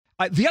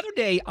The other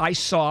day, I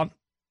saw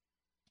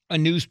a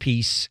news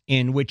piece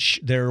in which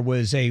there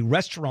was a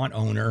restaurant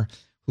owner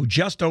who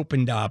just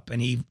opened up,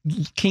 and he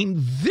came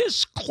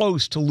this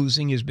close to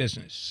losing his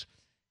business.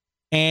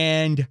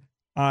 And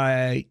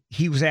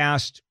he was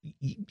asked,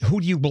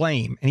 who do you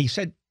blame? And he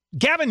said,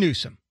 Gavin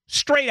Newsom,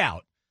 straight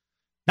out.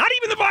 Not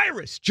even the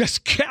virus,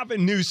 just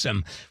Gavin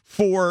Newsom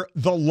for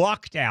the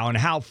lockdown,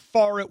 how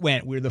far it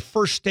went. We're the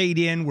first state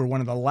in. We're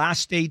one of the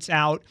last states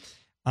out.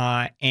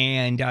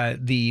 And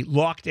the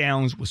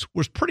lockdowns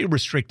was pretty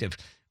restrictive.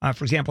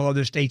 For example,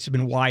 other states have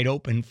been wide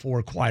open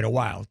for quite a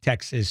while.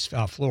 Texas,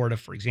 Florida,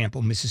 for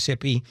example,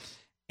 Mississippi.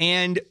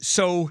 And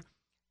so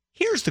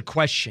here's the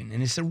question,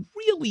 and it's a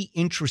really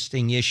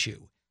interesting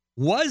issue.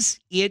 Was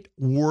it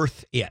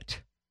worth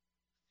it?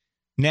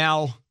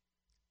 Now,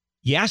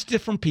 you ask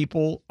different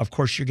people, of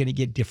course, you're going to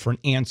get different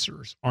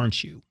answers,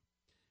 aren't you?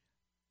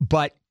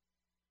 But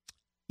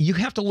you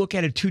have to look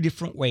at it two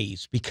different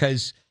ways,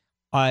 because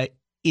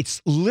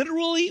it's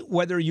literally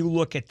whether you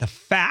look at the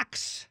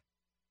facts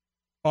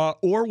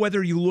or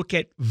whether you look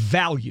at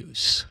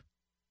values.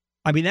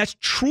 I mean, that's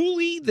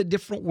truly the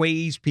different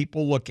ways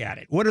people look at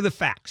it. What are the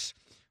facts?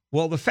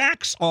 Well, the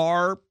facts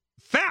are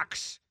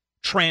facts.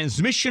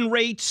 Transmission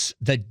rates,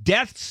 the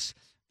deaths,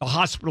 the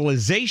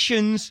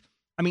hospitalizations.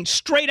 I mean,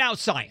 straight out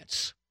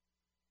science,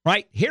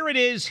 right? Here it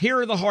is. Here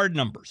are the hard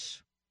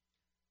numbers.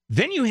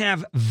 Then you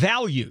have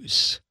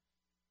values.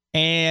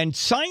 And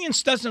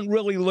science doesn't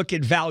really look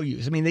at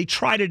values. I mean, they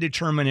try to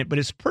determine it, but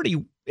it's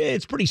pretty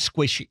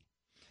squishy.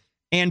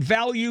 And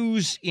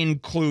values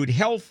include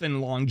health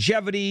and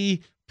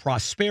longevity,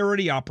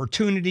 prosperity,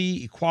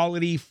 opportunity,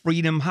 equality,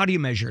 freedom. How do you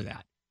measure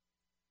that?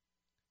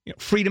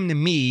 Freedom to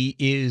me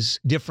is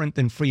different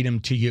than freedom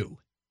to you.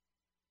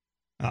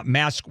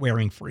 Mask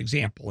wearing, for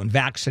example, and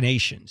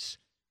vaccinations.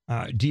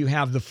 Do you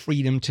have the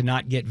freedom to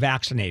not get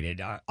vaccinated?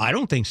 I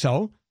don't think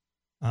so.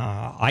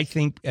 I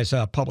think as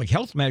a public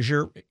health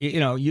measure, you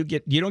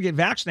don't get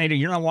vaccinated,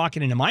 you're not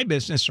walking into my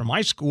business or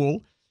my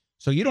school,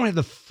 so you don't have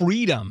the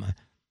freedom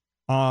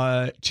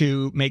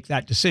to make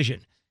that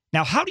decision.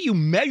 Now, how do you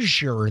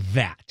measure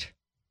that?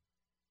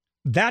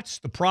 That's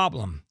the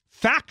problem.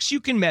 Facts you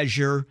can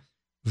measure.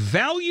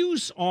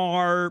 Values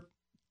are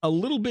a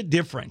little bit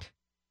different.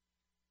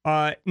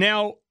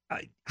 Now,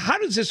 how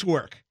does this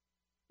work?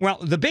 Well,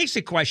 the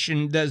basic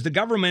question, does the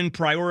government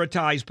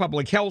prioritize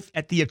public health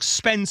at the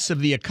expense of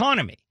the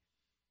economy?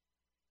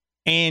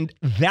 And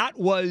that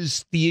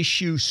was the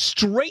issue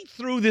straight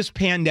through this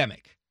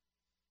pandemic,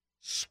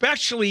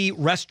 especially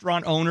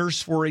restaurant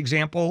owners, for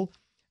example,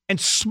 and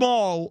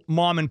small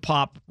mom and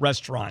pop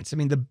restaurants. I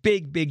mean, the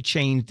big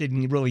chains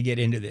didn't really get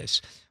into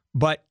this,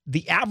 but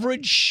the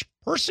average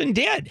person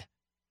did,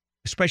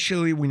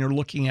 especially when you're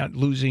looking at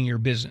losing your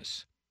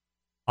business.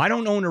 I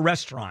don't own a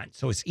restaurant,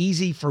 so it's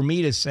easy for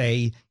me to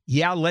say,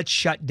 yeah, let's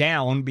shut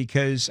down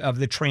because of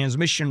the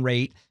transmission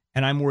rate,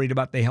 and I'm worried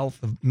about the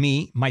health of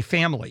me, my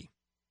family,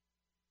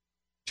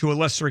 to a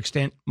lesser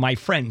extent, my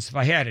friends, if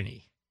I had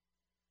any.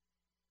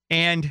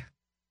 And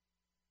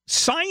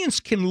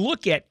science can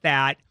look at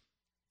that,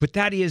 but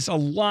that is a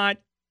lot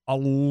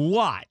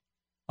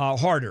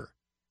harder.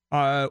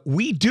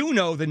 We do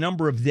know the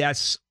number of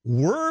deaths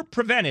were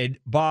prevented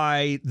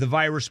by the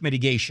virus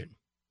mitigation.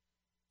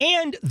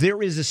 And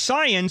there is a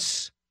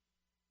science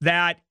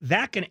that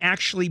can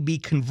actually be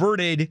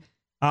converted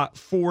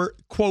for,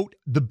 quote,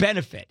 the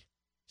benefit,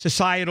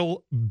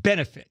 societal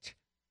benefit.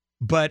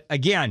 But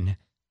again,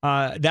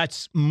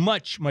 that's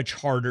much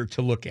harder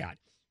to look at.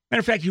 Matter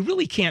of fact, you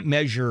really can't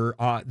measure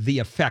the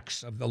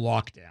effects of the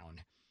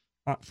lockdown.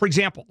 For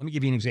example, let me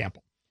give you an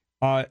example.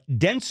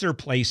 Denser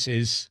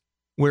places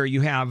where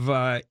you have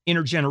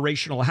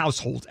intergenerational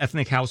households,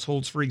 ethnic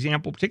households, for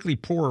example, particularly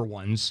poorer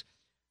ones,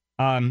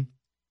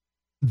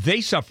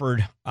 they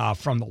suffered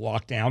from the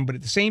lockdown, but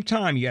at the same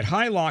time, you had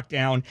high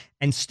lockdown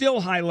and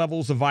still high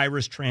levels of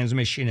virus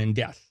transmission and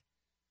death,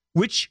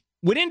 which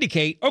would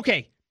indicate,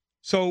 okay,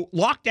 so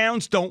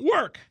lockdowns don't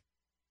work.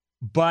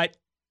 But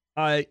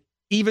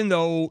even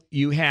though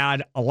you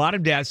had a lot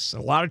of deaths,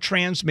 a lot of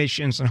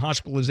transmissions and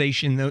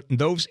hospitalization in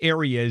those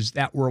areas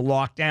that were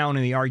locked down,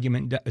 and the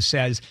argument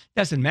says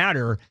doesn't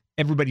matter,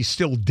 everybody's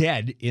still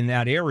dead in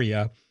that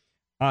area.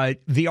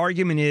 The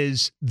argument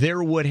is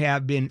there would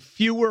have been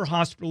fewer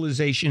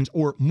hospitalizations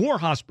or more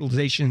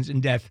hospitalizations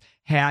and death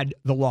had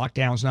the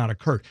lockdowns not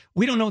occurred.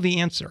 We don't know the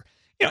answer.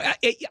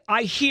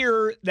 I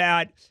hear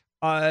that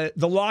the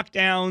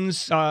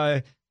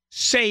lockdowns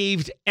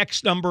saved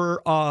X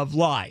number of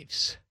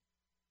lives.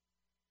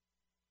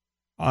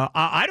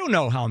 I don't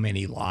know how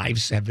many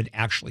lives have been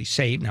actually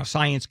saved. Now,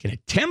 science can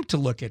attempt to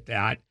look at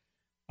that,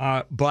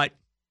 but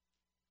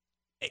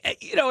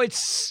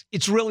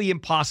it's really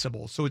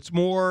impossible. So it's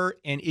more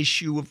an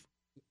issue of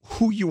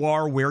who you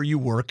are, where you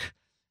work,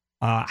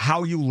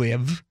 how you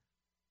live,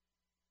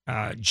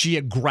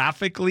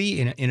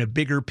 geographically in a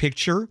bigger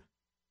picture,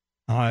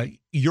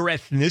 your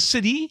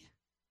ethnicity.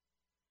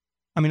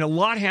 I mean, a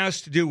lot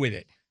has to do with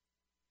it.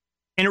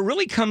 And it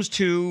really comes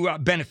to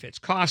benefits,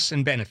 costs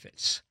and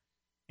benefits.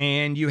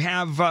 And you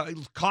have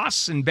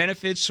costs and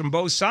benefits from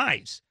both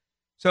sides.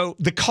 So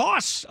the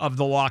costs of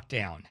the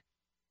lockdown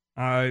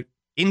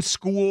in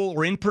school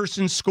or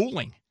in-person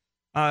schooling,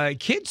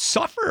 kids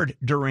suffered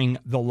during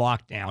the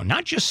lockdown,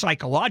 not just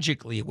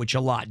psychologically, which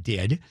a lot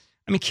did.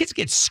 I mean, kids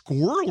get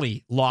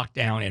squirrely locked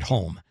down at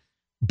home.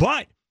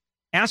 But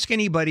ask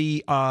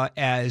anybody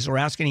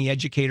ask any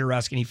educator,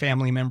 ask any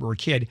family member or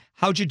kid,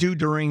 how'd you do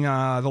during the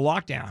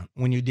lockdown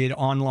when you did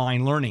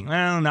online learning?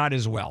 Well, not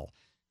as well.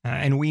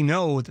 And we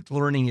know that the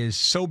learning is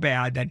so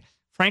bad that,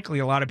 frankly,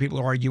 a lot of people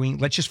are arguing,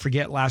 let's just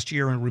forget last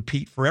year and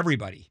repeat for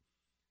everybody.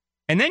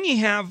 And then you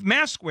have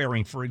mask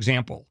wearing, for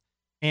example,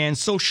 and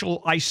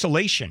social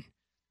isolation.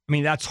 I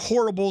mean, that's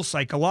horrible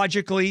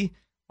psychologically.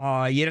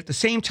 Yet at the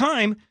same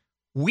time,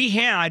 we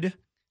had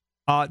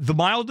the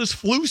mildest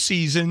flu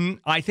season,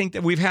 I think,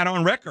 that we've had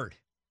on record.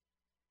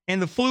 And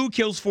the flu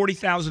kills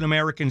 40,000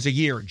 Americans a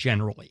year,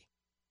 generally.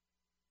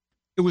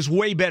 It was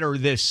way better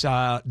this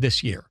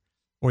year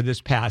or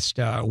this past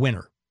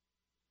winter.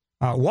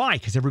 Why?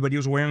 Because everybody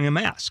was wearing a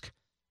mask.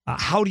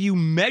 How do you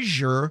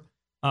measure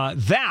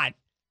that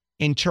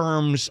in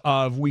terms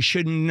of we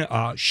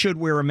should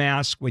wear a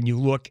mask when you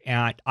look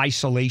at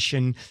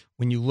isolation,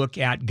 when you look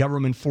at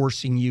government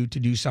forcing you to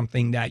do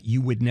something that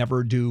you would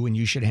never do and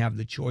you should have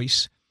the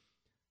choice?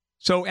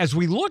 So as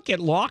we look at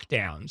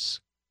lockdowns,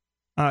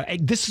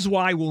 this is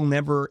why we'll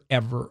never,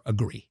 ever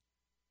agree.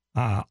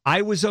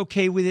 I was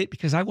okay with it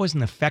because I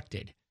wasn't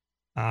affected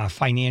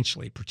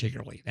financially,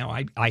 particularly. Now,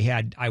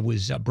 I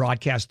was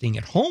broadcasting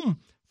at home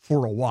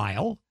for a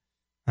while,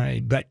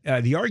 but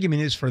the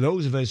argument is for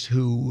those of us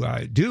who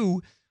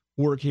do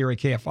work here at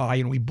KFI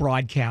and we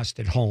broadcast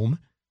at home,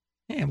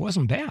 it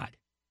wasn't bad.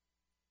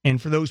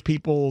 And for those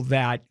people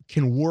that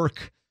can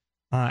work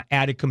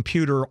at a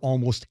computer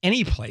almost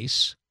any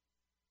place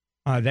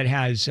that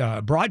has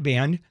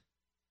broadband, it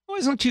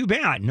wasn't too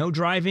bad. No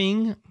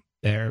driving.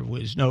 There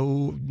was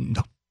no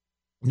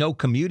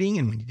commuting.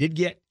 And when you did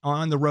get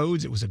on the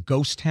roads, it was a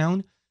ghost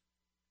town.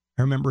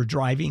 I remember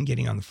driving,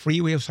 getting on the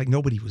freeway. It was like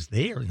nobody was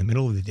there in the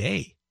middle of the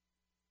day.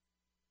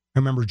 I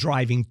remember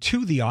driving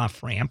to the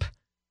off-ramp,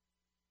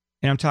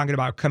 and I'm talking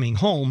about coming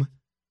home,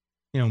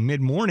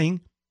 mid-morning.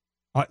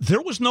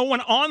 There was no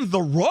one on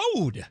the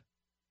road.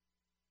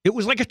 It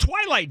was like a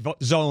Twilight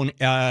Zone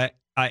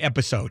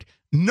episode.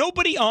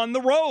 Nobody on the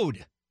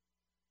road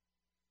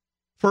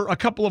for a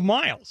couple of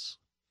miles.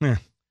 Let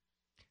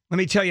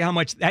me tell you how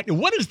much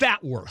what is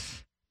that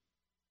worth?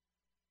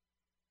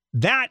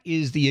 That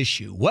is the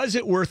issue. Was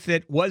it worth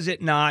it? Was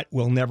it not?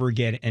 We'll never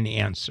get an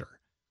answer.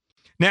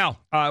 Now,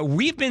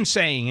 we've been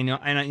saying,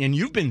 and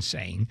you've been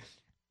saying,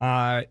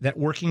 that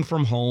working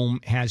from home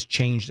has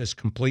changed us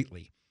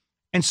completely.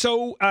 And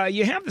so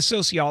you have the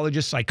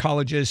sociologists,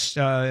 psychologists,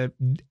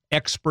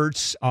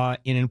 experts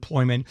in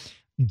employment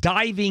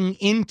diving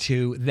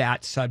into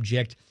that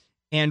subject,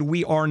 and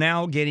we are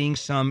now getting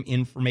some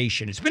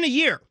information. It's been a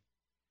year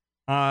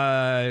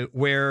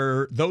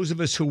where those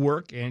of us who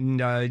work and,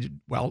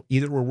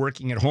 either we're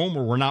working at home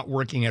or we're not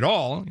working at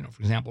all,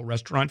 for example,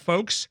 restaurant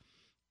folks,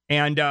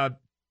 and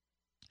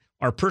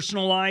our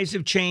personal lives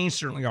have changed.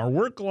 Certainly our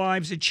work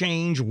lives have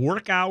changed.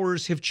 Work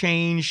hours have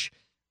changed.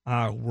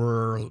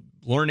 We're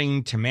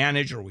learning to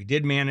manage, or we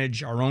did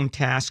manage, our own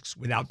tasks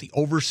without the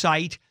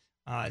oversight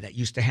that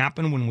used to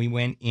happen when we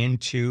went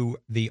into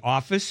the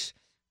office.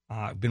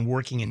 I've been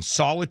working in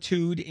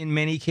solitude in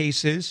many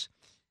cases.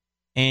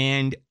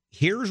 And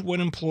here's what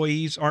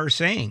employees are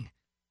saying.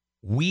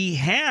 We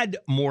had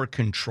more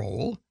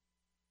control,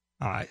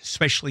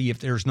 especially if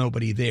there's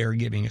nobody there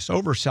giving us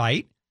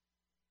oversight.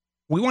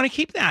 We want to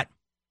keep that.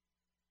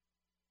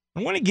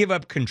 I want to give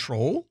up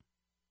control.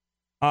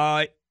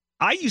 I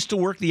used to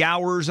work the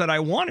hours that I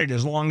wanted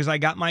as long as I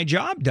got my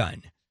job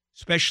done,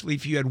 especially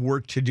if you had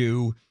work to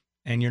do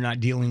and you're not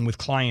dealing with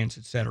clients,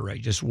 et cetera.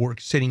 You just work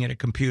sitting at a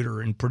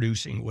computer and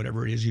producing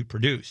whatever it is you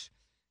produce.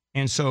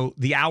 And so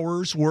the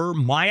hours were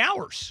my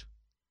hours.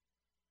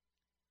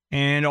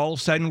 And all of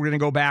a sudden, we're going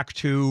to go back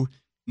to,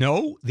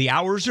 no, the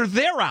hours are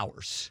their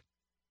hours,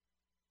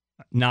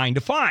 9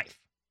 to 5.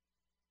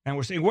 And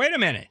we're saying, wait a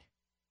minute.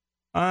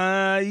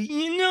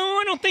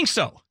 I don't think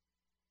so.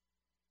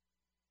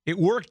 It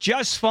worked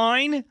just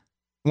fine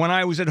when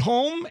I was at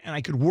home and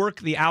I could work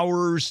the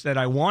hours that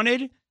I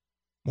wanted,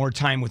 more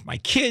time with my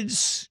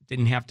kids,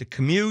 didn't have to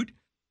commute.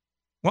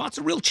 Well, it's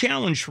a real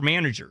challenge for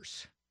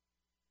managers.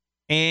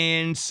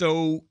 And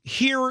so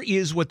here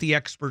is what the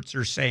experts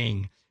are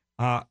saying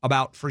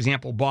about, for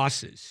example,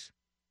 bosses.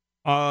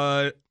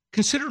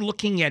 Consider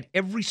looking at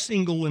every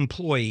single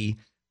employee,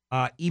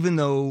 even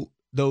though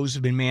those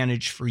have been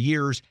managed for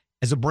years,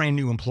 as a brand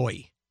new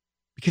employee,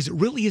 because it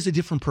really is a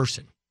different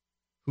person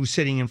who's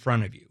sitting in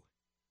front of you.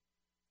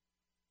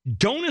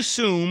 Don't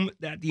assume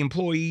that the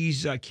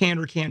employees can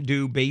or can't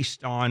do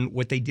based on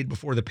what they did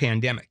before the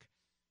pandemic.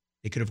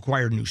 They could have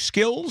acquired new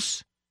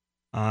skills.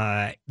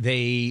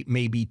 They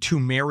may be too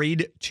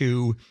married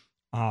to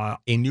a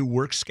new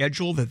work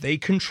schedule that they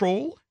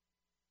control.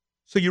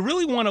 So you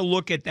really want to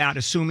look at that,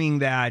 assuming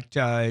that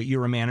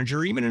you're a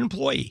manager, even an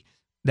employee,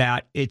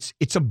 that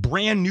it's a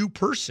brand new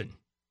person.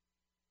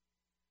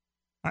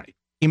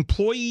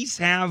 Employees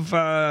have,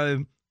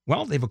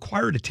 well, they've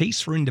acquired a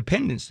taste for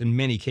independence in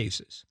many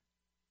cases.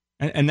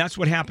 And that's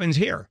what happens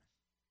here.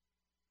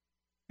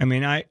 I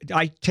mean,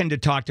 I tend to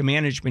talk to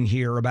management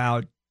here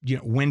about,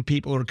 when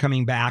people are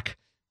coming back,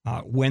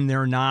 when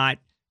they're not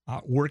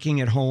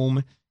working at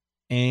home.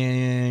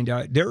 And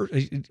their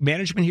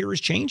management here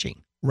is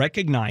changing,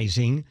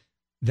 recognizing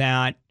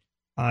that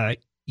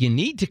you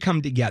need to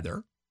come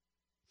together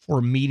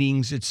for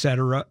meetings, et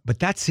cetera, but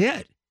that's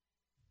it.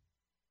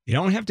 You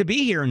don't have to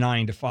be here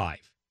 9 to 5.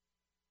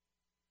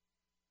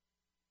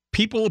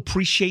 People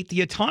appreciate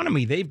the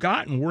autonomy they've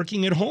gotten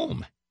working at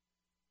home.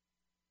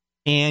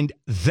 And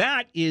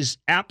that is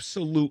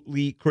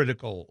absolutely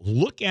critical.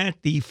 Look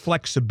at the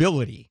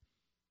flexibility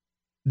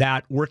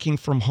that working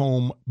from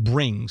home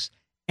brings.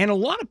 And a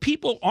lot of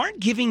people aren't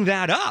giving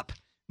that up.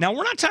 Now,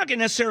 we're not talking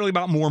necessarily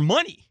about more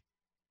money.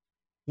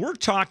 We're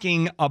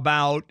talking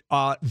about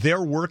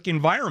their work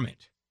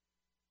environment.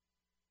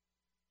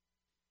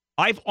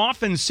 I've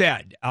often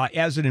said,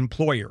 as an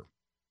employer,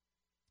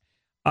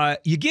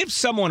 you give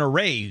someone a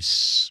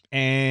raise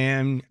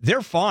and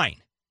they're fine.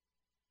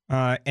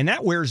 And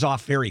that wears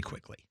off very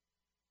quickly.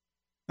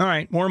 All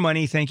right, more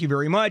money, thank you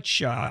very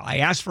much. I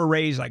asked for a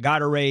raise, I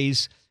got a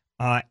raise.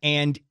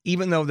 And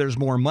even though there's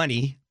more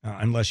money,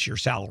 unless your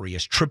salary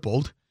is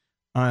tripled,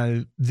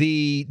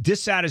 the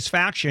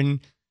dissatisfaction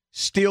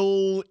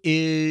still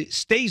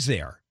stays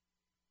there.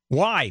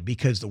 Why?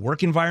 Because the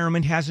work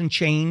environment hasn't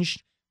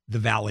changed. The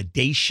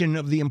validation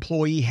of the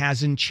employee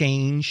hasn't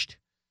changed.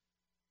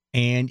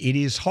 And it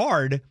is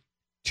hard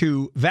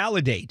to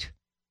validate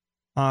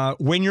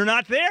when you're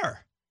not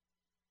there.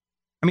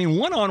 I mean,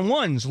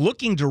 one-on-ones,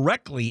 looking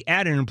directly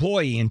at an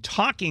employee and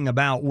talking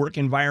about work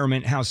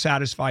environment, how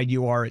satisfied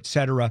you are, et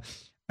cetera.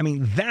 I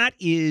mean, that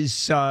is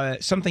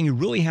something you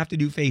really have to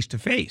do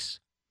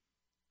face-to-face.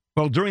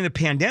 Well, during the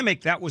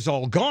pandemic, that was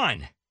all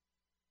gone.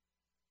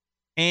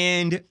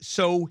 And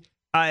so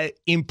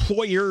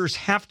employers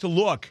have to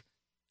look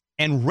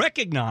and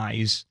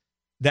recognize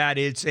that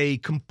it's a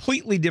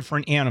completely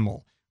different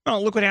animal.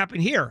 Well, look what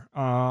happened here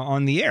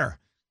on the air.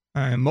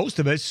 Most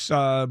of us,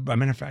 I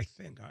mean, in fact,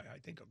 I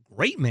think a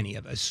great many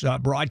of us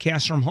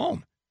broadcast from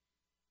home.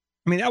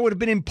 I mean, that would have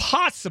been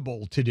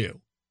impossible to do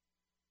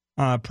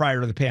prior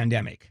to the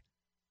pandemic.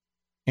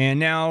 And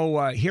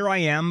now here I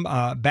am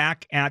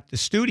back at the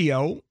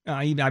studio.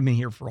 I've been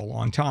here for a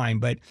long time,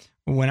 but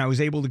when I was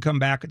able to come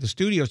back at the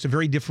studio, it's a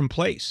very different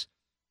place.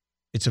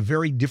 It's a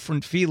very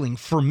different feeling.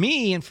 For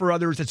me and for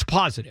others, it's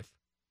positive.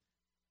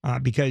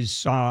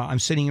 Because I'm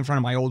sitting in front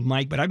of my old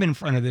mic, but I've been in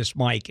front of this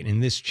mic and in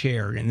this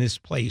chair and in this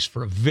place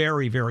for a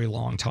very, very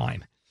long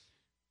time.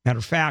 Matter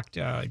of fact,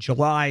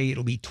 July,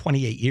 it'll be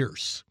 28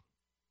 years.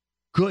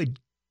 Good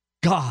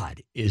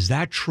God, is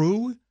that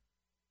true?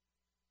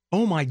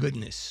 Oh, my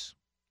goodness.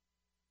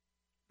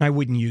 I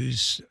wouldn't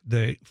use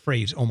the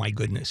phrase, oh, my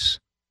goodness.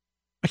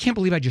 I can't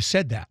believe I just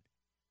said that.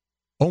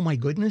 Oh, my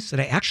goodness, did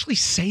I actually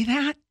say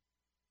that?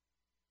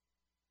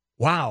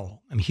 Wow,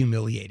 I'm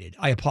humiliated.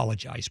 I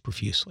apologize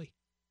profusely.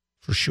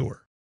 For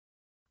sure.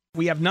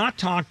 We have not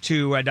talked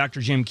to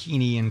Dr. Jim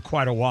Keeney in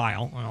quite a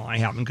while. Well, I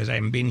haven't because I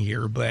haven't been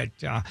here, but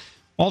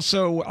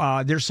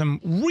also there's some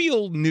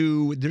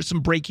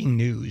breaking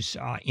news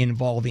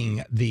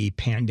involving the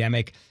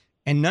pandemic,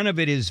 and none of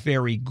it is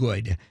very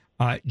good.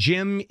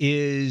 Jim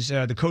is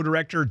the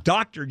co-director,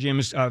 Dr. Jim,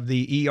 of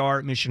the ER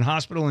at Mission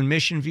Hospital in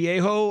Mission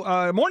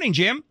Viejo. Morning,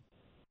 Jim.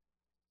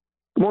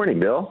 Good morning,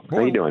 Bill. How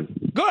you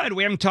doing? Good.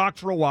 We haven't talked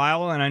for a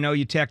while, and I know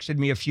you texted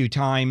me a few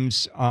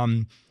times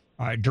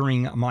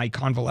during my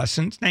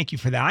convalescence. Thank you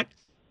for that.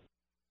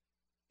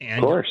 And,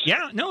 of course.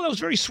 Yeah, no, that was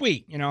very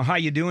sweet. You know, how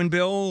you doing,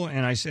 Bill?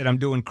 And I said, I'm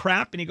doing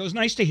crap. And he goes,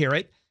 nice to hear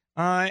it.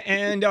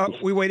 And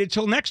we waited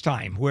till next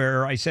time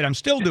where I said, I'm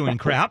still doing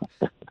crap.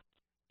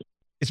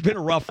 It's been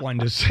a rough one,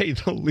 to say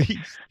the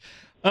least.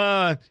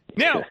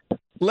 Now,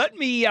 let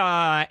me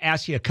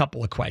ask you a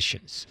couple of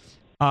questions.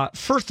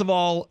 First of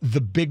all,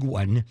 the big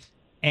one.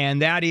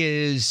 And that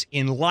is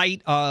in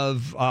light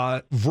of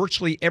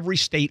virtually every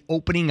state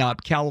opening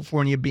up,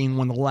 California being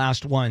one of the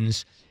last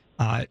ones.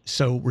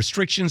 So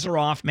restrictions are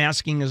off,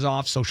 masking is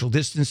off, social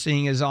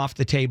distancing is off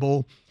the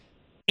table.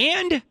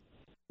 And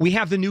we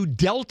have the new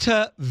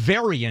Delta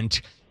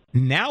variant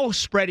now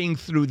spreading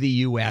through the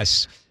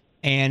U.S.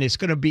 And it's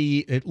going to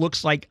be, it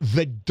looks like,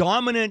 the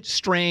dominant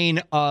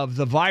strain of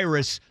the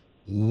virus.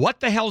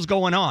 What the hell's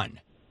going on?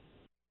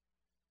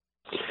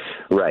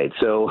 Right.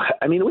 So,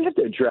 I mean, we have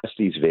to address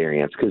these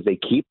variants because they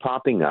keep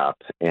popping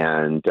up,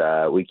 and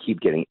we keep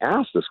getting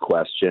asked this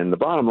question. The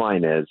bottom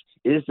line is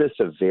this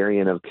a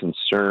variant of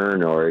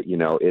concern, or,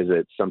 is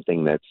it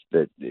something that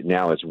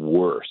now is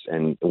worse,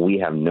 and we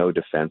have no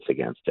defense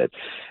against it?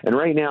 And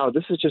right now,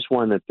 this is just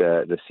one that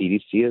the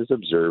CDC is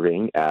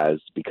observing as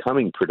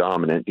becoming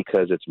predominant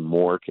because it's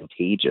more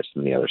contagious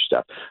than the other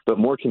stuff. But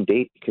more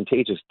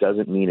contagious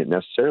doesn't mean it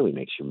necessarily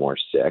makes you more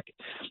sick.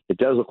 It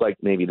does look like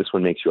maybe this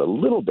one makes you a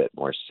little bit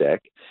more sick.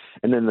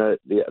 And then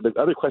the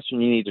other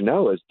question you need to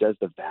know is, does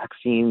the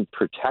vaccine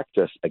protect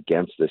us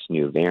against this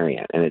new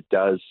variant? And it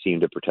does seem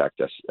to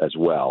protect us as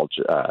well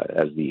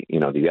as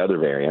the other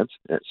variants.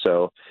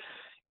 So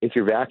if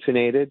you're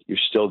vaccinated, you're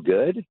still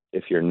good.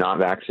 If you're not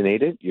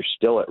vaccinated, you're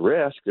still at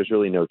risk. There's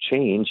really no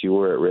change. You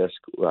were at risk,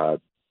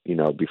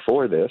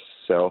 before this.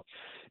 So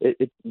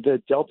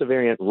the Delta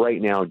variant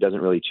right now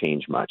doesn't really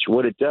change much.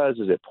 What it does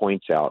is it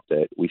points out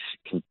that we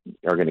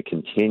are going to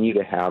continue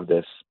to have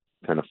this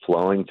kind of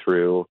flowing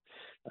through.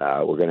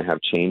 We're going to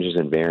have changes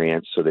in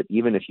variants so that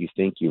even if you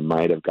think you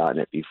might have gotten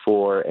it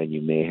before and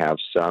you may have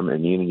some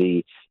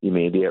immunity, you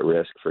may be at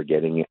risk for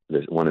getting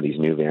one of these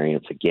new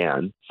variants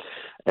again.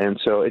 And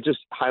so it just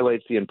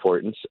highlights the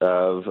importance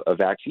of a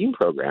vaccine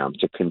program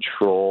to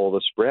control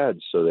the spread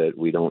so that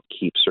we don't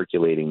keep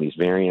circulating these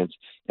variants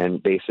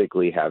and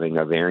basically having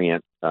a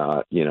variant,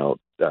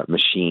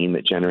 machine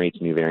that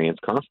generates new variants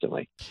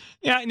constantly.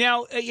 Yeah.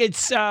 Now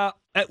it's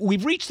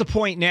we've reached the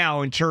point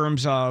now in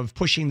terms of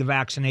pushing the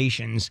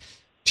vaccinations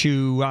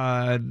to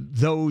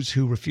those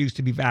who refuse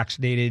to be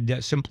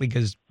vaccinated simply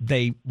because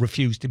they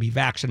refuse to be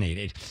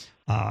vaccinated.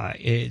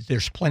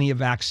 There's plenty of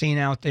vaccine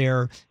out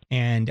there,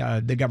 and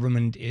the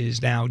government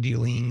is now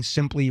dealing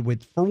simply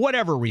with, for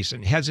whatever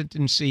reason,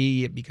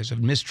 hesitancy because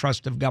of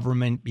mistrust of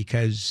government,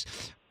 because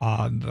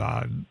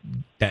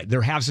that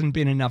there hasn't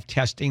been enough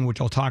testing,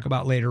 which I'll talk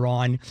about later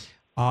on.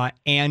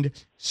 And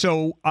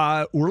so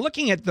we're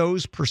looking at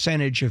those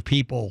percentage of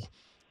people.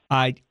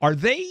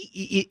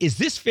 Is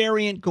this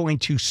variant going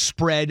to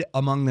spread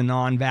among the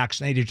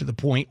non-vaccinated to the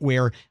point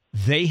where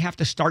they have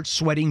to start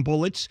sweating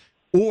bullets?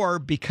 Or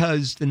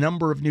because the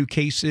number of new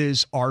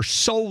cases are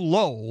so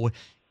low,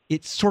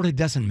 it sort of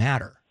doesn't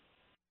matter?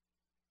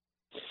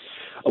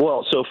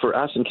 Well, so for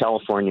us in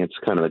California, it's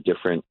kind of a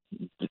different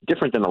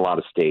than a lot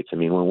of states. I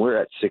mean, when we're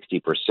at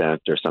 60%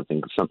 or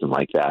something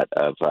like that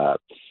of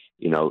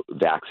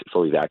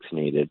fully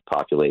vaccinated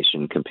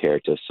population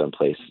compared to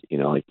someplace,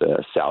 like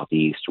the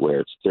Southeast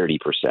where it's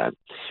 30%.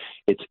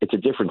 It's a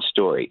different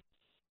story.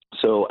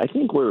 So I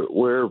think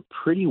we're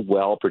pretty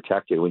well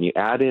protected. When you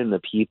add in the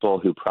people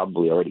who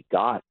probably already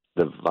got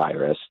the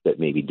virus that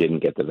maybe didn't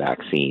get the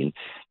vaccine,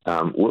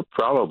 we're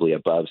probably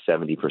above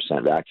 70%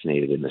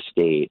 vaccinated in the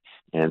state.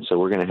 And so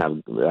we're going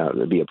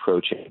to be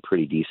approaching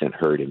pretty decent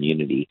herd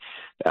immunity.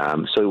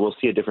 So we'll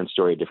see a different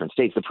story in different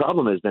states. The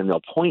problem is then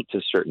they'll point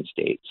to certain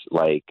states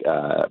like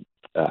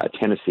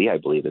Tennessee, I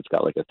believe it's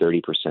got like a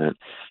 30%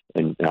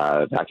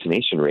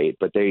 vaccination rate,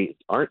 but they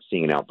aren't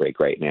seeing an outbreak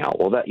right now.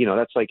 Well,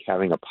 that's like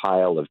having a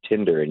pile of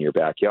tinder in your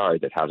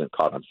backyard that hasn't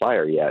caught on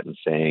fire yet and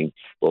saying,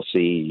 well, see,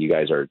 you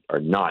guys are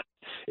not.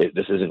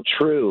 This isn't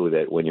true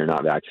that when you're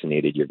not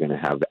vaccinated, you're going to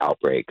have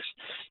outbreaks.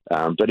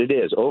 But it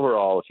is.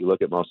 Overall, if you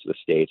look at most of the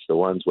states, the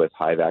ones with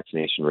high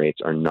vaccination rates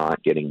are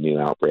not getting new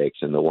outbreaks,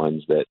 and the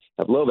ones that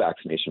have low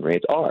vaccination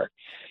rates are.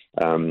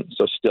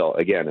 So still,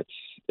 again,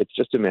 it's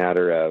just a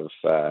matter of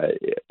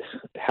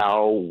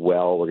how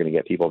well we're going to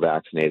get people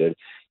vaccinated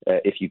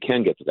if you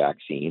can get the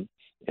vaccine.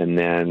 And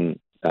then,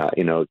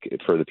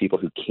 for the people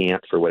who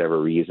can't for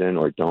whatever reason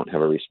or don't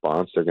have a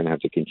response, they're going to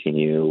have to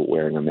continue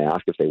wearing a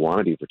mask if they want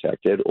to be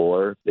protected,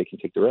 or they can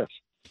take the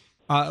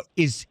risk.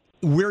 Is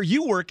where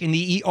you work in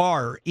the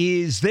ER,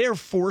 is there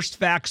forced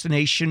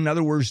vaccination? In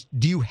other words,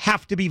 do you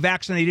have to be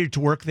vaccinated to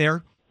work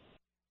there?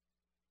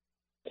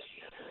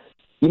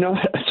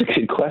 That's a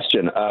good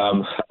question.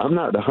 I'm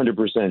not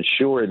 100%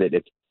 sure that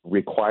it's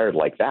required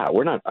like that.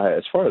 We're not,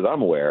 as far as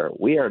I'm aware,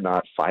 we are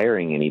not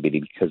firing anybody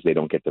because they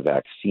don't get the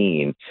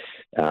vaccine.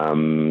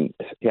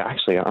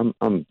 Actually,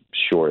 I'm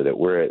sure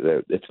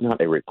that it's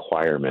not a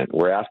requirement.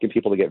 We're asking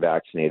people to get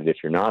vaccinated. If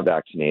you're not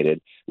vaccinated,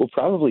 we'll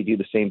probably do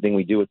the same thing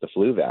we do with the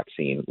flu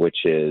vaccine,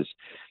 which is,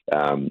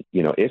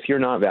 if you're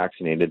not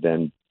vaccinated,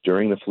 then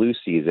during the flu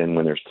season,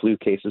 when there's flu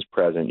cases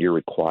present, you're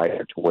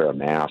required to wear a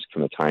mask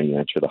from the time you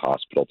enter the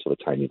hospital to the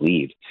time you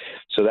leave.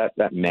 So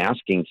that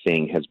masking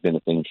thing has been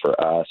a thing for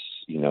us,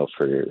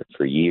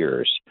 for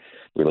years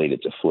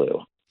related to flu.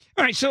 All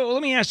right, so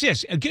let me ask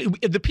this.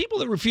 The people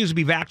that refuse to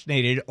be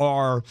vaccinated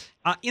are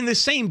in the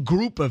same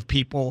group of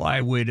people,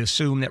 I would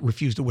assume, that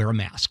refuse to wear a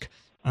mask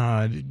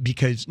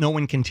because no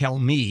one can tell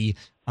me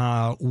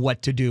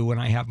what to do when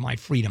I have my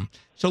freedom.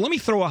 So let me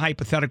throw a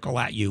hypothetical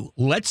at you.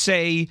 Let's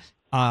say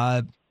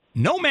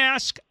no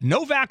mask,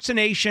 no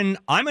vaccination.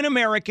 I'm an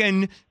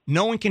American.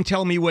 No one can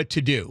tell me what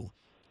to do.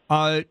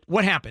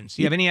 What happens?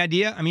 Do you have any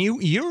idea? I mean,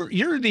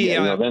 you're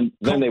the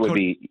then they would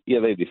be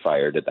they'd be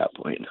fired at that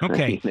point.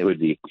 Okay, they would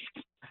be.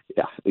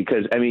 Yeah,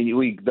 because I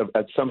mean,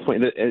 at some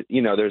point,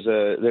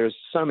 there's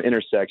some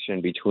intersection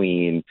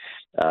between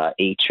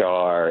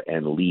HR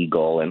and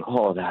legal and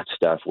all of that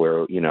stuff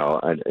where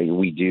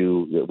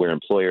where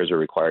employers are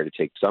required to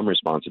take some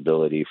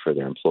responsibility for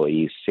their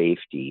employees'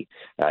 safety,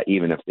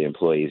 even if the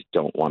employees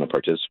don't want to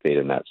participate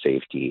in that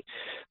safety.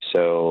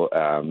 So.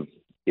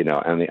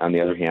 On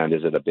the other hand,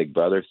 is it a big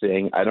brother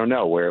thing? I don't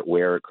know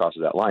where it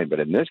crosses that line. But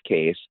in this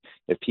case,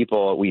 if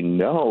we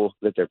know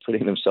that they're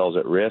putting themselves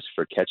at risk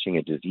for catching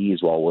a disease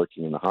while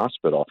working in the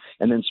hospital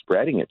and then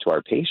spreading it to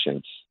our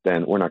patients,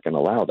 then we're not going to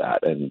allow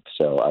that. And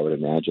so I would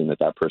imagine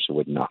that person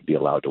would not be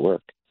allowed to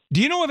work.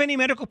 Do you know of any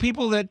medical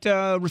people that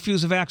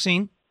refuse a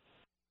vaccine?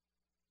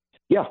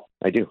 Yeah,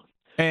 I do.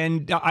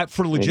 And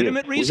for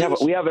legitimate reasons?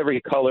 We have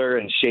every color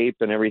and shape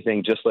and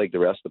everything just like the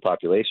rest of the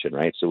population,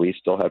 right? So we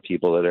still have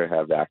people that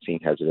have vaccine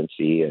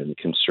hesitancy and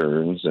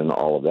concerns and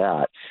all of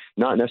that,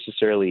 not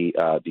necessarily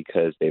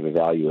because they've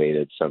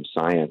evaluated some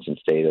science and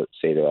say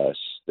to us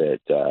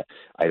that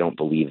I don't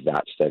believe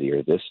that study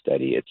or this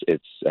study.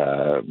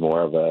 It's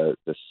more of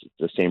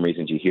the same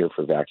reasons you hear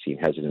for vaccine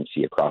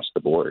hesitancy across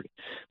the board,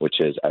 which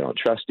is I don't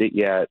trust it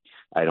yet.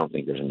 I don't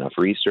think there's enough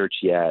research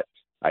yet.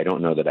 I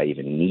don't know that I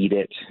even need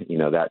it,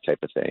 that type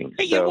of thing.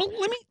 Hey, yeah, well,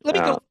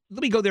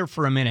 let me go there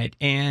for a minute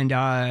and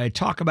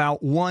talk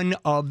about one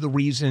of the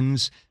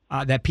reasons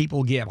that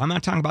people give. I'm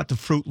not talking about the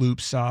Fruit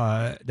Loops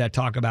that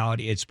talk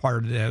about it's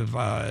part of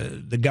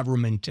the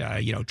government,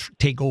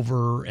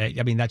 takeover.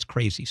 I mean, that's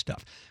crazy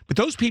stuff. But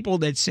those people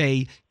that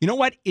say, you know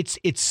what,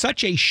 it's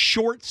such a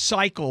short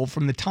cycle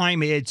from the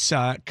time it's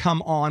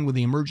come on with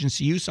the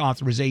emergency use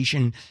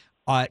authorization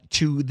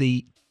to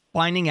the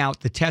finding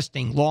out the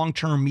testing,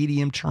 long-term,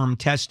 medium-term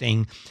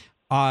testing.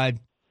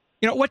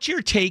 What's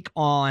your take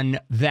on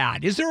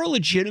that? Is there a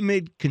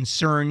legitimate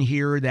concern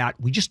here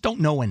that we just don't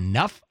know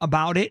enough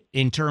about it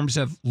in terms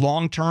of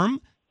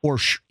long-term or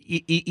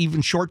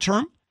even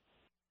short-term?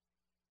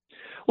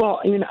 Well,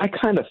 I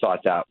kind of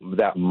thought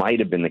that might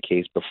have been the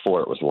case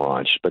before it was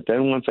launched. But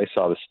then once I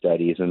saw the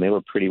studies, and they were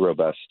pretty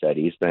robust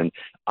studies, then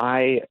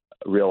I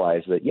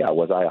realized that,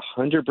 was I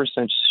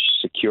 100%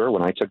 secure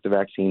when I took the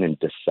vaccine in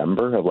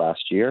December of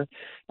last year?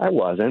 I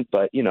wasn't,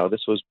 but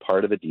this was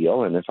part of the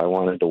deal. And if I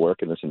wanted to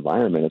work in this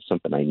environment, it's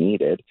something I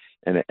needed.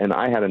 And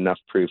I had enough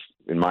proof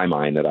in my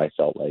mind that I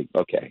felt like,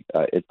 okay,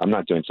 I'm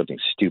not doing something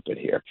stupid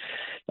here.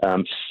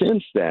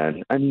 Since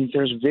then,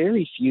 there's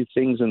very few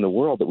things in the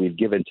world that we've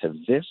given to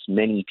this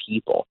many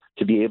people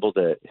to be able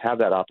to have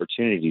that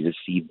opportunity to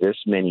see this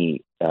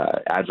many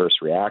adverse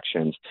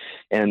reactions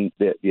and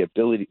the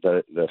ability,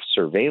 the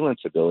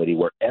surveillance ability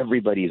where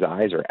everybody's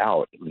eyes are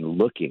out and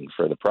looking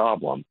for the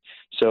problem.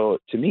 So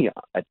to me,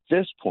 at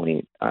this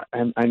point,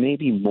 I may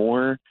be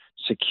more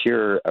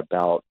secure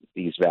about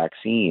these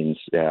vaccines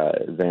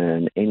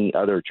than any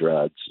other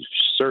drugs,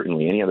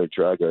 certainly any other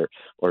drug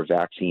or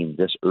vaccine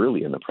this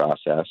early in the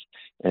process.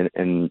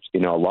 And a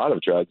lot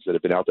of drugs that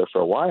have been out there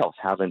for a while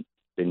haven't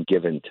been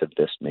given to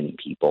this many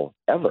people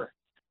ever.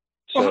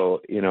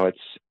 So,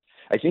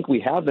 I think we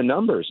have the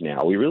numbers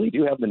now. We really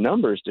do have the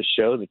numbers to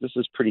show that this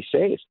is pretty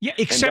safe. Yeah,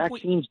 except and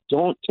vaccines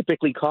don't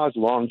typically cause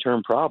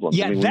long-term problems.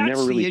 Yeah,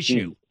 that's the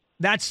issue.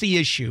 That's the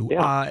issue,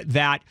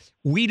 that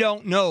we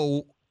don't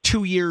know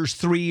 2 years,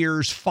 3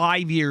 years,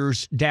 5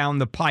 years down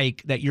the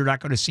pike that you're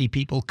not going to see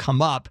people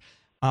come up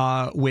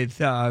with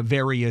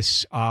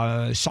various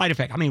side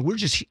effects. We're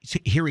just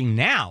hearing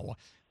now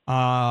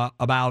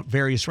about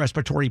various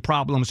respiratory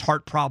problems,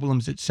 heart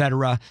problems, et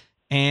cetera.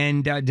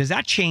 And does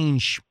that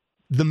change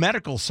the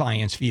medical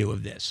science view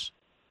of this?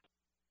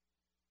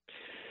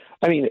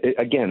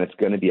 Again, it's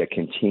going to be a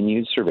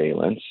continued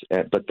surveillance,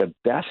 but the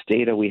best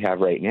data we have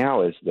right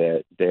now is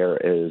that there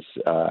is,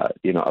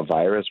 a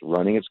virus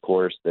running its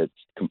course that's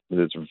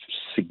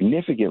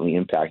significantly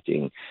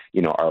impacting,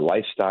 our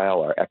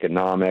lifestyle, our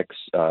economics,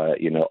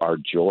 our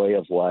joy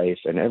of life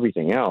and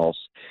everything else.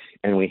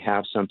 And we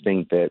have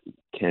something that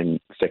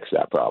can fix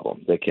that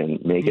problem, that can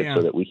make it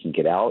so that we can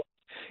get out.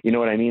 You know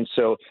what I mean?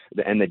 So,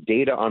 and the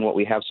data on what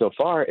we have so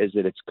far is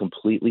that it's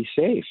completely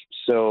safe.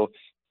 So,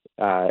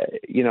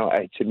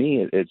 to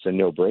me, it's a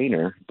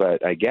no-brainer,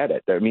 but I get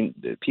it.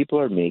 People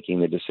are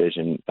making the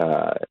decision,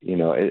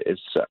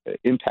 it's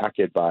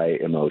impacted by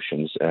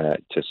emotions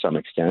to some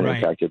extent, right.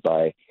 Impacted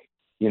by,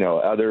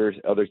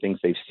 other things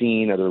they've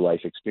seen, other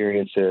life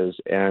experiences.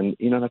 And,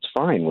 that's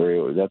fine.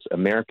 That's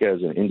America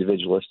is an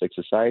individualistic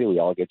society. We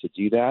all get to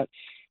do that.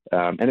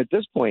 And at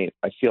this point,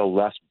 I feel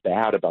less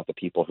bad about the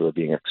people who are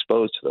being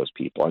exposed to those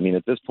people.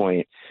 At this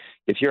point,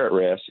 if you're at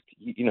risk,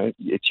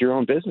 it's your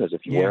own business.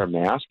 If you wear a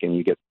mask and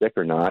you get sick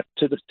or not,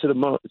 to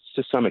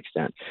some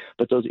extent.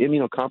 But those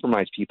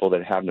immunocompromised people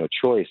that have no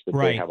choice, that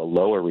they have a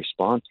lower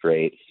response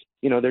rate,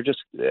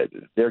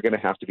 they're going to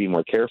have to be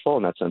more careful,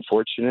 and that's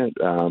unfortunate.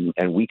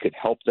 And we could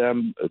help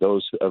them,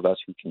 those of us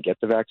who can get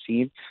the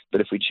vaccine.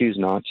 But if we choose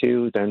not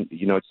to, then,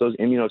 it's those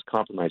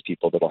immunocompromised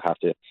people that will have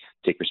to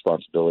take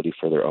responsibility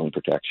for their own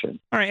protection.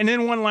 All right. And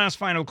then one last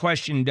final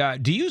question.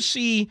 Do you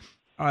see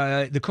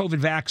the COVID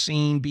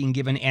vaccine being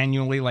given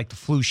annually, like the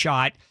flu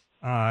shot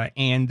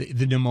and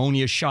the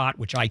pneumonia shot,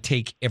 which I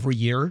take every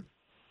year?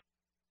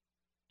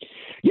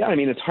 Yeah,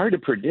 it's hard to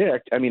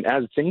predict.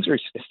 As things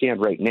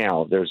stand right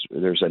now,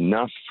 there's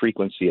enough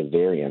frequency of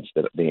variants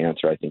that the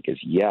answer, I think, is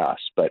yes.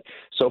 But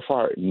so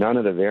far, none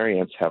of the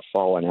variants have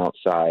fallen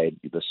outside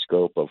the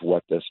scope of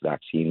what this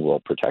vaccine will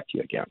protect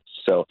you against.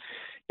 So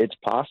it's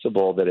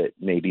possible that it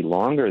may be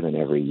longer than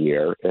every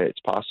year. It's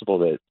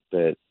possible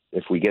that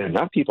if we get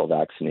enough people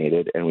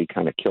vaccinated and we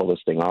kind of kill this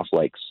thing off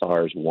like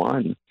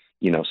SARS-1,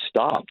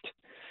 stopped,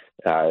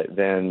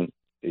 then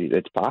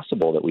it's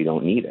possible that we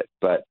don't need it.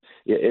 But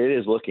it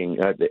is looking,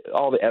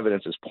 all the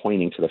evidence is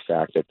pointing to the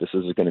fact that this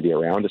is going to be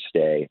around to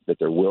stay, that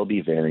there will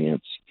be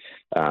variants,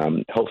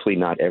 hopefully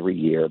not every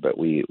year, but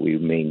we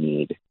may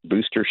need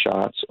booster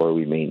shots or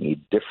we may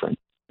need different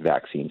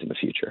vaccines in the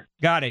future.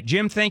 Got it.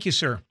 Jim, thank you,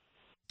 sir.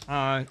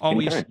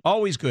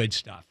 Always good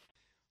stuff.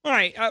 All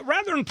right,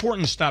 rather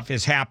important stuff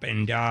has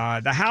happened.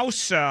 The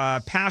House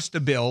passed a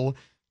bill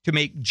to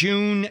make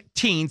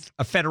Juneteenth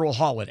a federal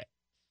holiday,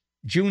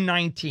 June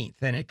 19th,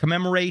 and it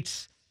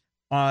commemorates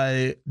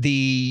it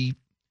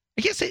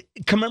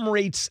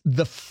commemorates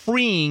the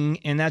freeing,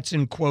 and that's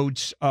in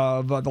quotes,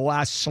 of the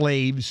last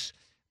slaves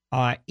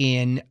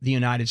in the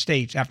United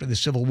States after the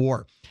Civil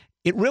War.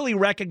 It really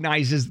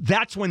recognizes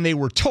that's when they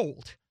were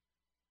told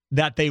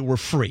that they were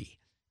free.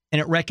 And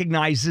it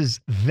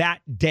recognizes that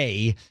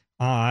day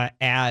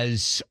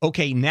as,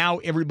 okay, now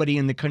everybody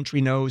in the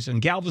country knows. In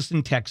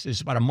Galveston,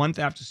 Texas, about a month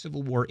after the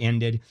Civil War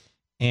ended,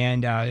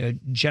 and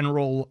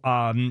General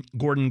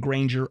Gordon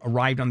Granger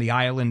arrived on the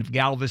island of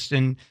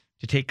Galveston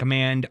to take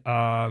command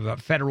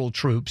of federal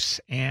troops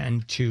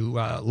and to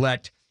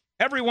let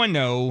everyone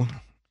know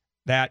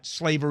that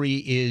slavery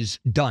is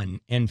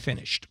done and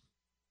finished.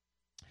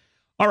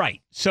 All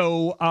right,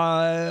 so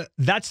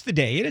that's the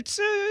day, and it's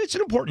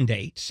an important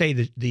day to say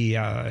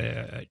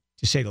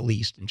the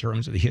least in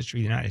terms of the history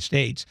of the United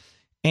States,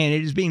 and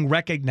it is being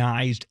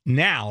recognized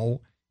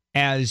now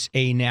as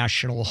a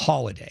national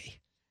holiday.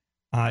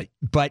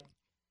 But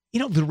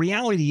the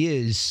reality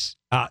is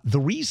the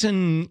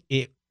reason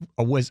it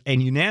was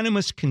an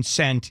unanimous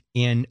consent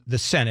in the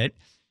Senate,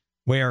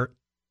 where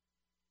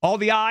all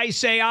the ayes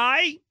say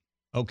aye.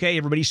 Okay,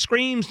 everybody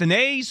screams. The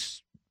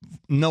nays,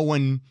 no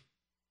one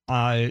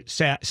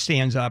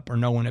stands up or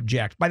no one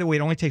objects. By the way,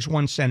 it only takes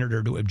one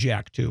senator to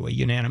object to a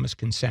unanimous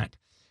consent.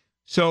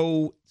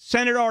 So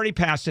Senate already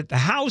passed it. The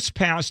House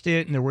passed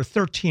it, and there were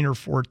 13 or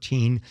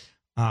 14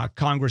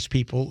 Congress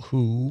people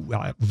who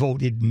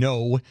voted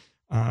no,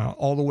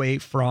 all the way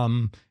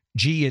from,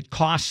 it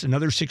costs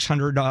another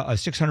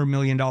 $600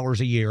 million a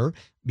year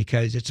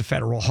because it's a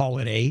federal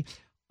holiday,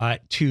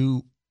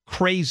 to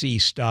crazy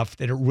stuff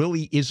that it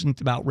really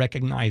isn't about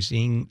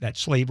recognizing that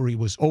slavery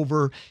was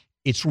over.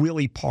 It's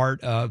really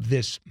part of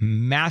this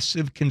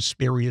massive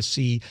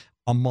conspiracy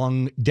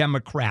among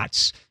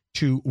Democrats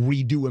to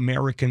redo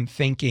American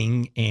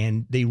thinking,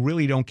 and they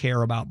really don't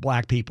care about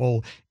black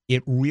people.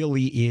 It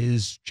really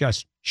is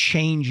just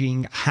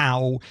changing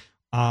how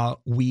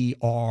we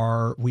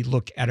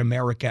look at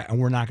America, and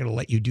we're not going to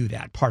let you do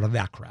that, part of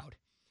that crowd.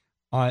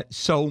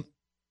 So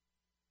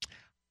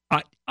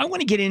I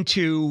want to get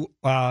into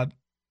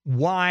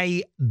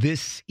why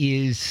this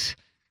is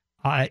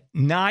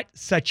not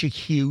such a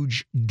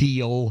huge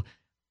deal,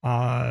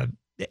 and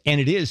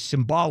it is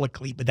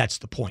symbolically, but that's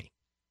the point.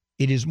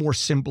 It is more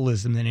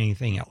symbolism than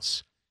anything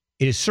else.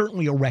 It is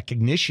certainly a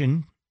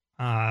recognition,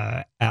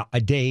 a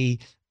day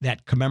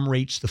that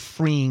commemorates the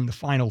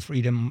final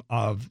freedom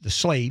of the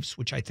slaves,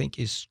 which I think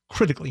is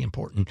critically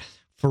important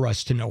for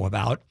us to know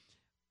about.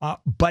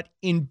 But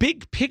in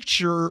big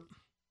picture,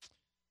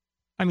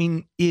 I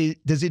mean,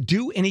 does it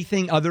do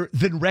anything other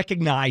than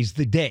recognize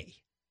the day?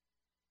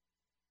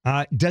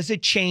 Does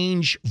it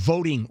change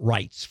voting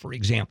rights, for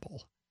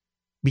example?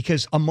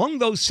 Because among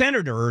those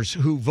senators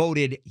who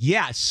voted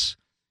yes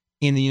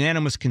in the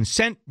unanimous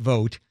consent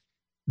vote,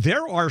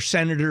 there are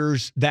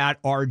senators that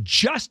are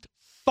just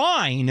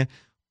fine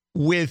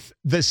with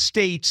the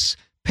states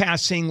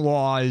passing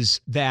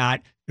laws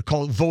that are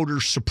called voter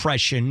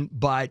suppression,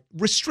 but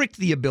restrict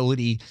the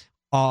ability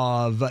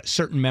of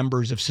certain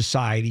members of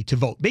society to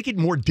vote, make it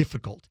more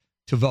difficult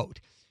to vote.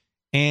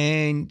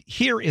 And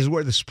here is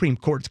where the Supreme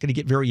Court is going to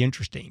get very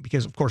interesting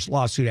because, of course,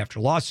 lawsuit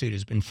after lawsuit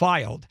has been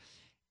filed.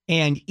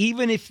 And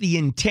even if the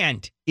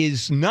intent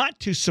is not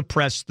to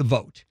suppress the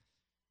vote,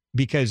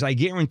 because I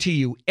guarantee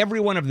you every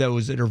one of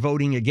those that are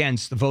voting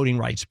against the voting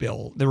rights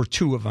bill, there were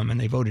two of them and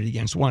they voted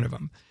against one of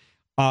them,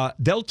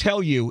 they'll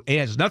tell you it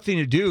has nothing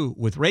to do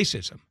with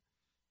racism.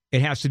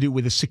 It has to do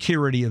with the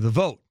security of the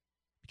vote,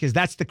 because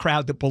that's the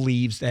crowd that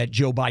believes that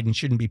Joe Biden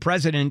shouldn't be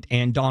president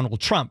and Donald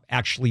Trump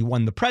actually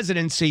won the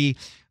presidency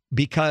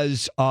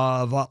because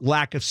of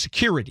lack of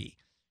security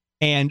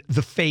and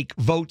the fake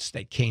votes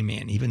that came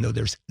in, even though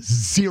there's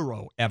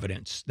zero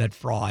evidence that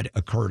fraud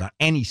occurred on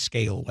any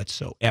scale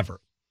whatsoever.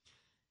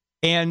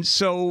 And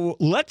so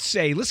let's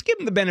give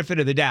them the benefit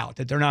of the doubt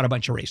that they're not a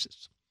bunch of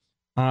racists.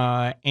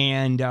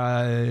 And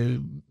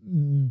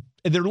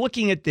they're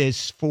looking at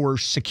this for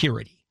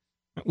security,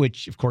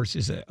 which, of course,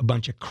 is a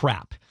bunch of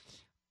crap.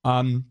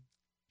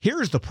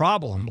 Here's the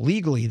problem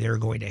legally they're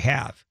going to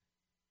have.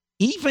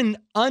 Even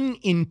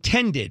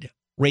unintended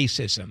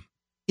racism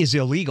is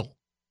illegal.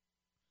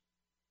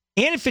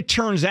 And if it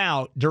turns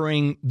out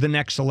during the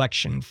next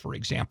election, for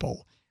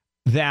example,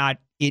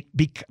 that it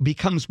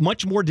becomes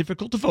much more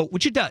difficult to vote,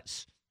 which it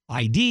does,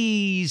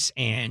 IDs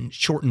and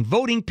shortened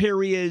voting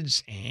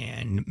periods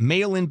and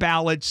mail-in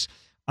ballots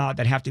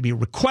that have to be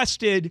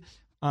requested,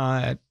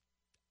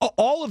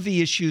 all of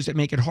the issues that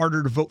make it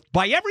harder to vote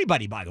by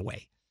everybody, by the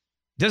way.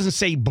 It doesn't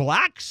say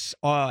blacks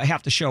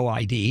have to show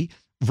ID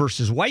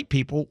versus white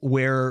people,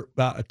 where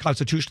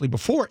constitutionally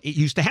before it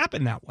used to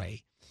happen that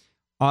way.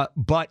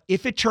 But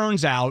if it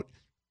turns out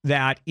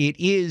that it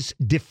is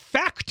de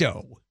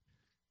facto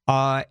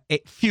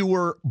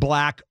fewer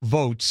black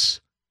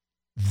votes,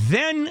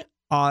 then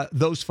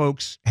those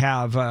folks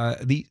have,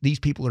 these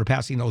people that are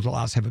passing those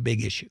laws have a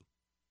big issue.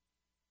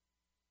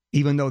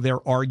 Even though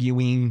they're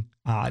arguing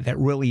that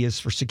really is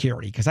for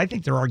security, because I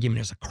think their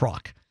argument is a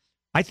crock.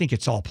 I think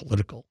it's all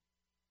political.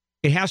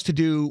 It has to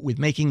do with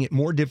making it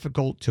more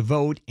difficult to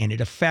vote, and it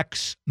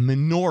affects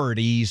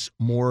minorities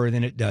more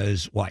than it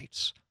does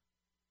whites.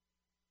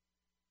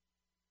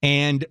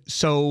 And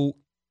so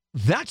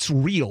that's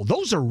real.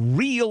 Those are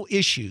real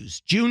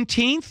issues.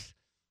 Juneteenth,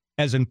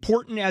 as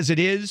important as it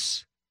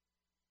is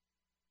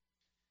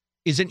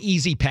an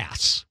easy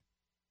pass,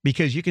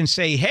 because you can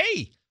say,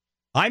 hey,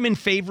 I'm in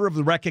favor of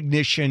the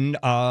recognition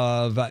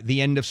of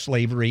the end of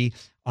slavery,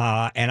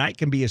 and I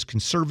can be as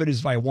conservative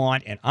as I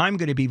want, and I'm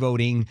going to be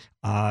voting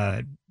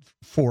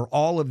for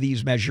all of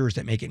these measures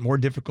that make it more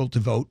difficult to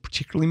vote,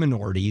 particularly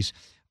minorities.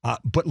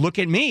 But look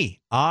at me.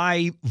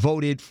 I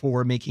voted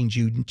for making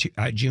June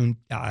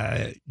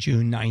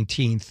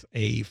 19th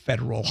a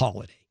federal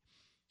holiday.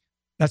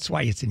 That's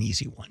why it's an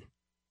easy one.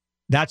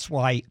 That's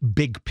why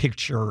big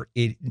picture,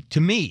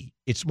 to me,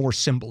 it's more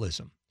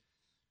symbolism.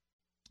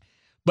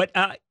 But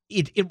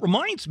it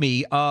reminds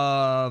me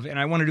of, and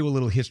I want to do a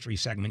little history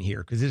segment here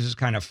because this is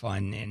kind of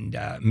fun, and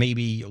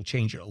maybe you'll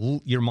change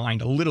your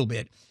mind a little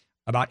bit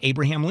about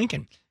Abraham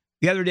Lincoln.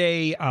 The other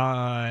day,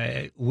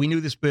 we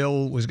knew this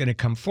bill was going to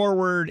come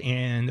forward,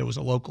 and there was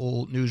a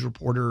local news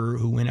reporter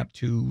who went up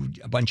to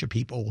a bunch of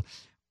people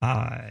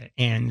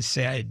and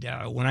said,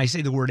 when I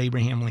say the word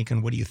Abraham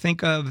Lincoln, what do you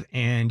think of?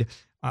 And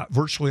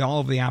virtually all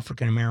of the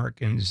African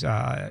Americans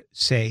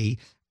say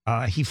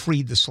he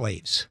freed the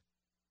slaves.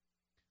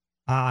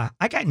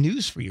 I got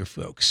news for you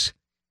folks.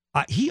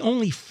 He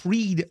only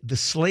freed the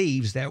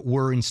slaves that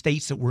were in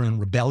states that were in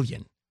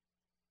rebellion.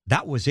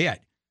 That was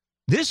it.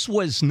 This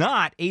was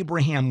not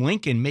Abraham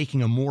Lincoln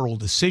making a moral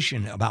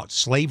decision about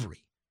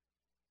slavery.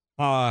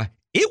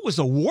 It was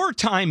a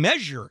wartime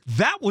measure.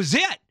 That was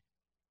it.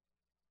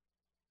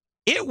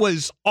 It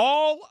was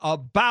all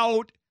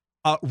about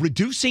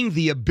reducing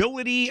the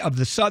ability of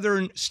the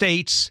southern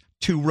states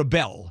to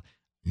rebel.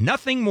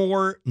 Nothing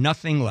more,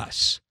 nothing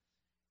less.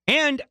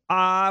 And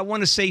I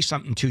want to say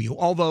something to you.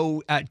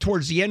 Although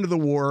towards the end of the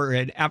war,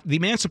 and after the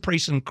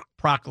Emancipation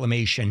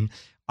Proclamation,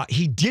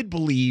 he did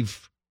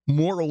believe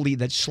morally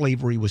that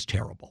slavery was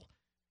terrible.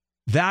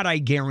 That I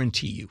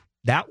guarantee you.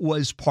 That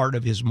was part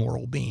of his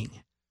moral being.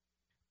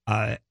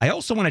 I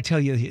also want to tell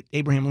you that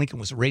Abraham Lincoln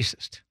was a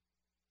racist.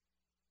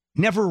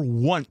 Never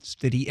once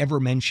did he ever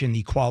mention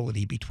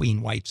equality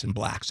between whites and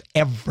blacks,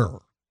 ever.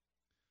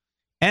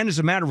 And as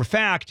a matter of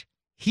fact,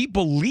 he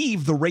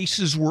believed the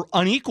races were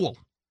unequal.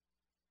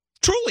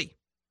 Truly.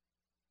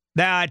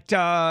 That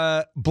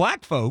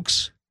black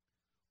folks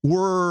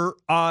were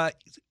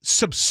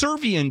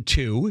subservient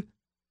to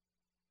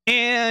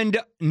and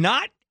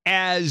not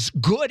as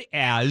good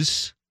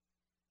as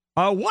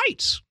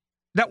whites.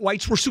 That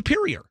whites were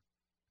superior,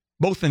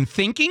 both in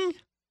thinking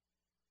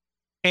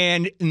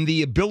and in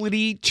the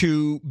ability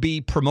to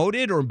be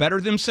promoted or better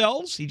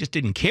themselves. He just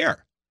didn't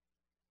care.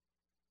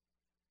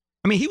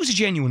 I mean, he was a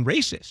genuine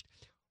racist.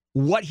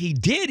 What he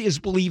did is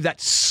believe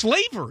that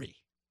slavery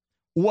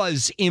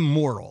was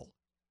immoral,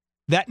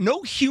 that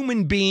no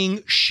human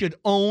being should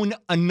own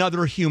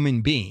another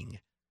human being.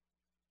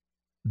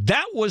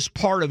 That was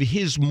part of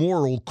his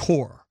moral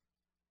core.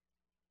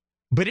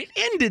 But it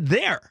ended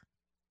there.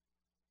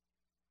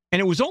 And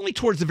it was only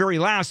towards the very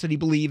last that he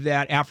believed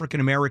that African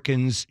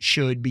Americans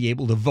should be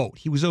able to vote.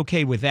 He was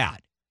okay with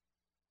that.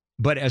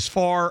 But as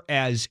far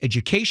as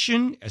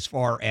education, as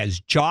far as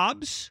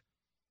jobs,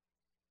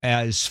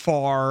 as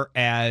far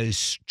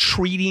as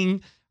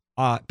treating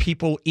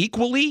people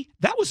equally,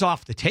 that was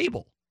off the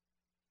table.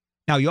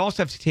 Now, you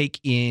also have to take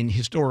in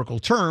historical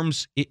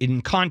terms,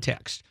 in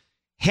context.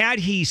 Had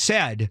he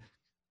said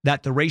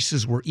that the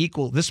races were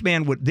equal, this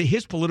man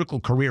his political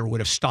career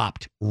would have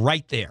stopped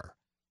right there.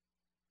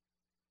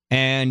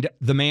 And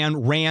the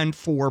man ran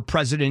for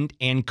president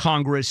and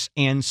Congress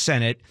and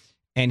Senate,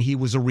 and he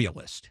was a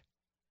realist.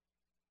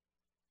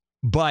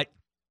 But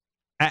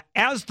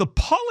as the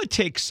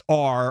politics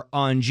are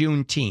on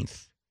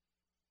Juneteenth,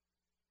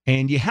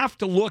 and you have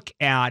to look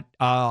at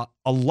a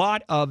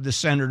lot of the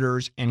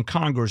senators and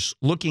Congress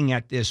looking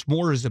at this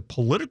more as a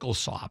political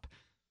sop.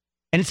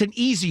 And it's an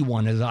easy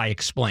one, as I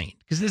explained,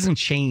 because it doesn't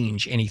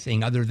change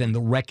anything other than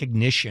the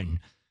recognition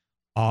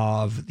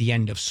of the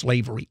end of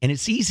slavery. And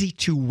it's easy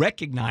to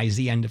recognize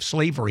the end of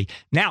slavery.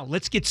 Now,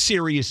 let's get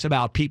serious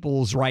about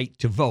people's right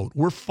to vote.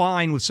 We're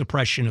fine with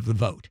suppression of the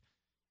vote.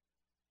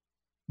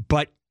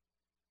 But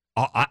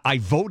I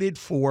voted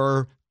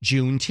for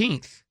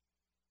Juneteenth.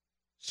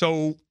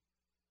 So,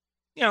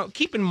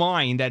 keep in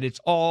mind that it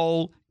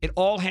all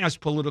has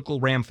political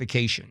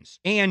ramifications.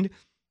 And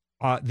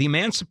the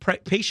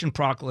Emancipation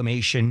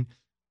Proclamation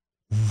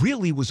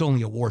really was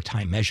only a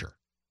wartime measure.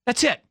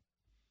 That's it.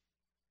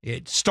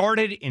 It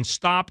started and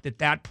stopped at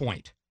that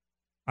point.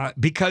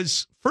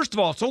 Because, first of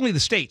all, it's only the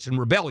states in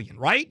rebellion,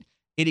 right?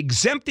 It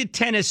exempted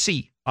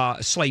Tennessee, a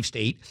slave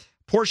state,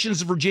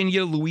 portions of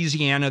Virginia,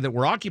 Louisiana that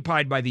were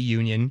occupied by the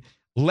Union,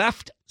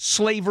 left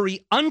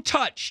slavery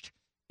untouched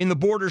in the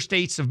border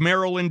states of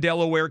Maryland,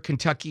 Delaware,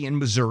 Kentucky, and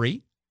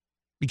Missouri,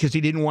 because he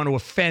didn't want to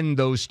offend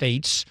those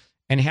states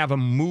and have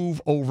them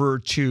move over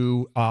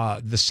to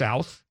the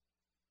South.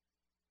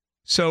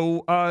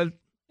 So,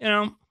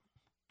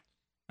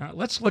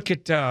 let's look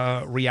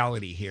at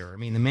reality here. I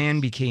mean, the man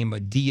became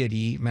a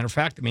deity. Matter of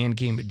fact, the man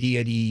became a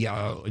deity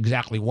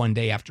exactly one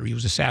day after he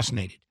was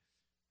assassinated.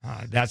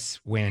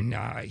 That's when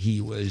he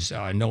was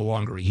no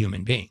longer a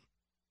human being.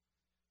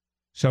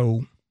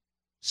 So,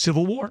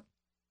 Civil War.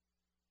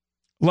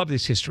 Love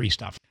this history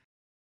stuff.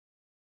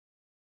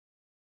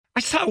 I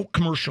saw a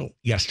commercial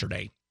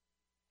yesterday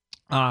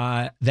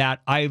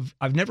that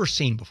I've never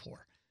seen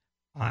before.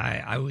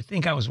 I would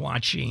think I was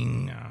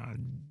watching, I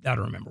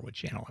don't remember what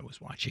channel I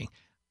was watching.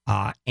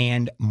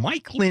 And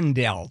Mike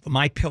Lindell, the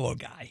MyPillow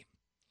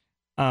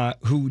guy,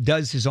 who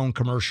does his own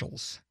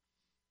commercials,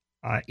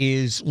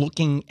 is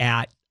looking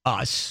at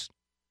us,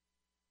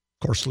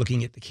 of course,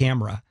 looking at the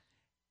camera,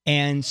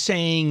 and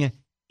saying,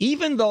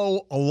 even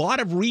though a lot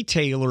of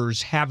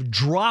retailers have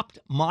dropped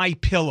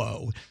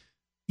MyPillow,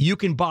 you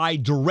can buy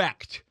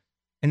direct.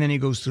 And then he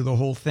goes through the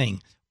whole thing,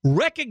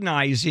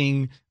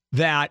 recognizing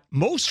that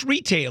most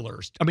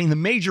retailers, I mean, the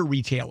major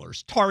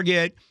retailers,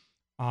 Target,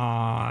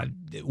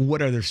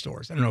 what other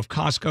stores? I don't know if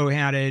Costco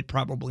had it,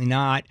 probably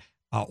not.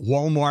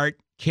 Walmart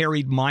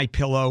carried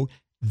MyPillow.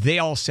 They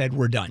all said,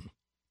 we're done.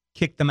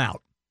 Kicked them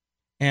out.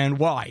 And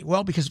why?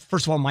 Well, because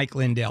first of all, Mike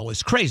Lindell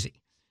is crazy.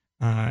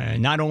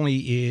 Not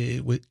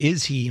only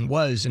is he and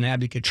was an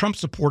advocate Trump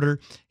supporter,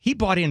 he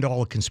bought into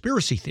all the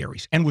conspiracy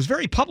theories and was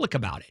very public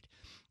about it.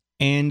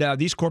 And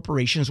these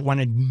corporations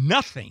wanted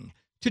nothing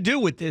to do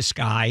with this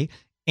guy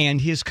and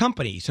his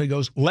company. So he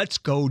goes, let's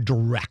go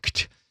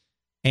direct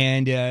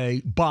and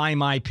buy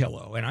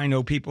MyPillow. And I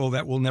know people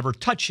that will never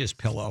touch his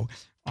pillow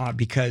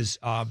because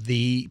of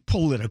the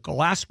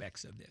political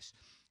aspects of this.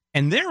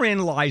 And therein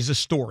lies a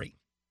story.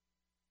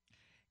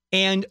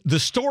 And the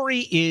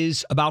story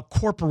is about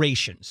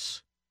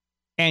corporations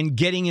and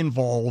getting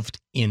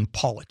involved in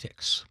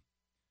politics.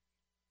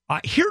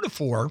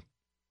 Heretofore,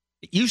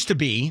 it used to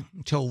be,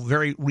 until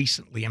very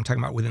recently, I'm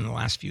talking about within the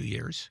last few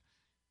years,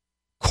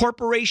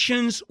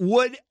 corporations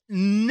would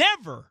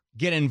never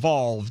get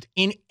involved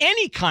in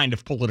any kind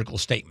of political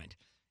statement.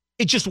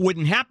 It just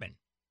wouldn't happen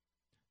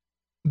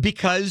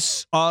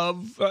because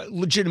of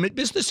legitimate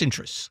business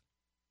interests.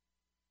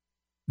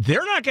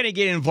 They're not going to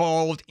get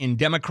involved in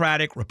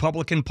Democratic,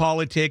 Republican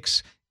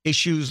politics,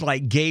 issues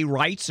like gay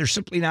rights. They're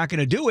simply not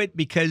going to do it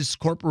because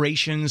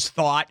corporations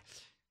thought,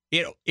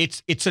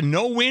 it's a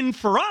no-win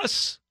for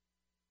us.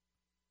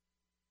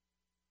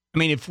 I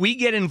mean, if we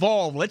get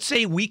involved, let's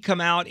say we come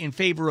out in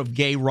favor of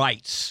gay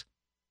rights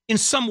in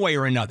some way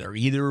or another.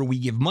 Either we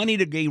give money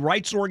to gay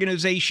rights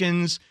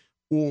organizations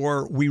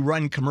or we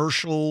run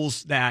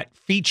commercials that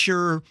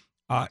feature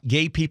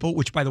gay people,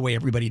 which, by the way,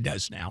 everybody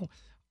does now.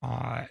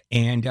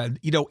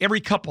 Every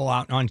couple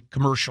out on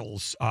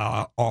commercials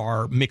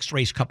are mixed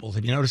race couples.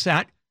 Have you noticed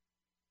that?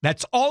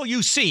 That's all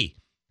you see.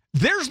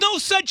 There's no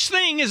such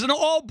thing as an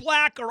all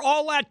black or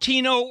all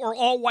Latino or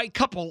all white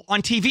couple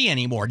on TV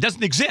anymore. It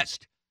doesn't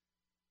exist.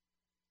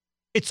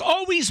 It's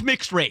always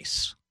mixed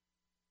race.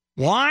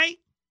 Why?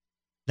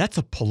 That's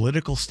a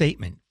political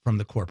statement from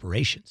the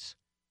corporations.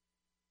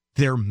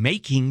 They're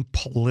making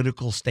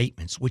political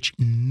statements, which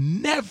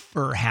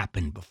never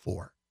happened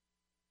before.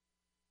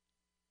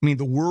 I mean,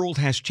 the world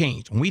has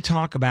changed. When we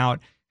talk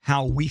about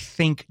how we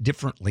think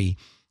differently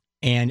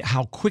and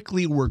how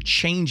quickly we're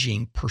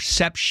changing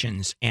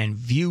perceptions and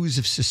views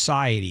of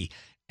society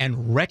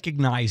and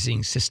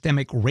recognizing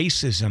systemic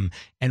racism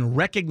and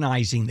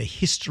recognizing the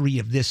history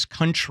of this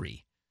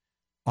country,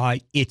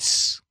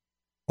 it's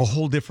a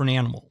whole different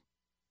animal.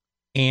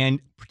 And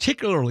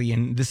particularly,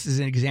 and this is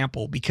an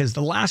example, because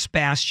the last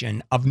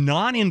bastion of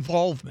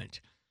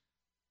non-involvement,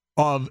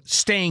 of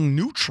staying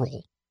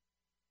neutral,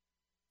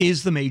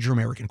 is the major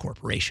American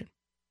corporation.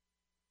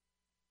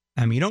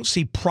 I mean, you don't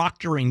see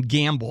Procter &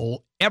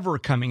 Gamble ever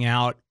coming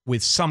out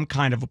with some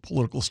kind of a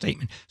political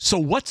statement. So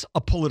what's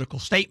a political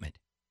statement?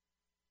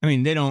 I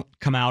mean, they don't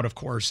come out, of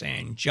course,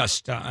 and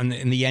just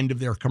in the end of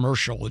their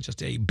commercial, it's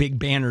just a big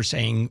banner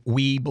saying,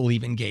 we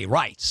believe in gay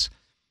rights.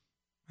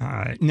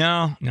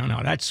 No,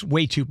 that's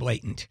way too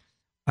blatant.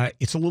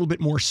 It's a little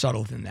bit more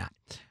subtle than that.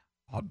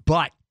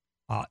 But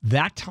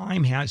that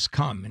time has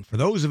come. And for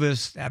those of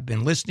us that have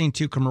been listening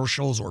to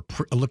commercials or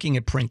looking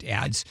at print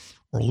ads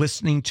or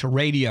listening to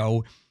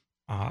radio,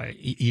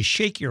 you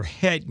shake your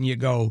head and you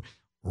go,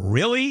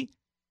 really?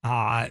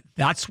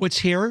 That's what's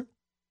here?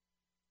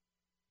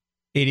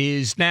 It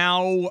is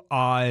now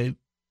a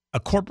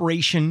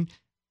corporation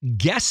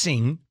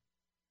guessing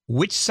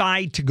which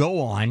side to go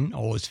on.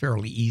 Oh, it's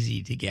fairly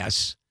easy to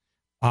guess.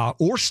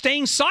 Or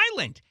staying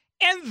silent.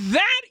 And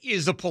that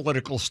is a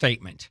political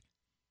statement.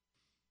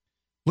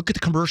 Look at the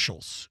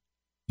commercials.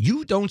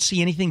 You don't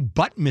see anything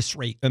but mixed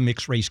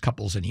race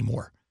couples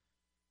anymore.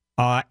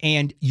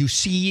 And you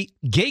see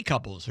gay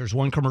couples. There's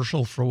one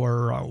commercial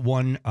for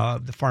one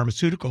of the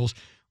pharmaceuticals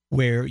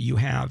where you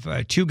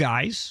have two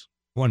guys,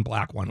 one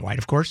black, one white,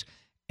 of course,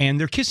 and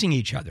they're kissing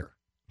each other,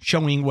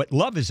 showing what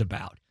love is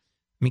about.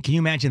 I mean, can you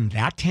imagine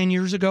that 10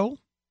 years ago?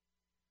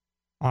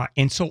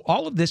 And so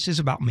all of this is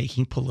about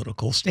making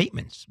political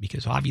statements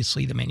because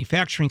obviously the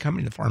manufacturing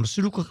company, the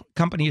pharmaceutical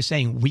company is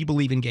saying, we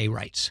believe in gay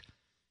rights.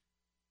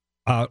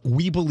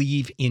 We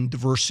believe in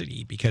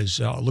diversity because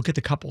look at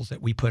the couples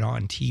that we put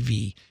on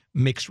TV,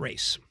 mixed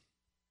race.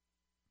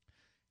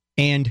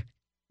 And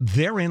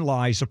therein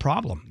lies a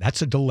problem.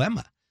 That's a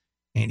dilemma.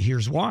 And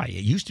here's why.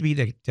 It used to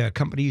be that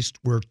companies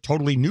were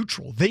totally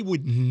neutral. They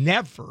would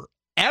never,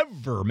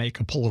 ever make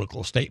a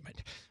political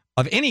statement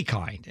of any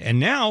kind. And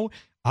now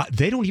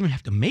they don't even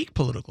have to make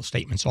political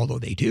statements, although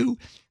they do.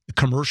 The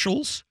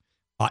commercials,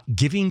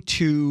 giving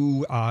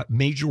to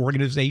major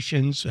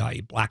organizations,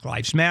 Black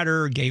Lives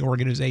Matter, gay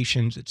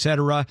organizations,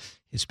 etc.,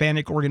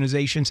 Hispanic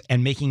organizations,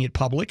 and making it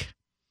public.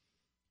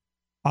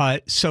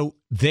 So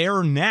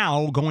they're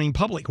now going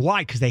public.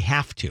 Why? Because they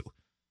have to.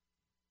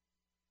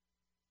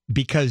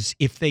 Because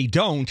if they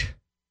don't,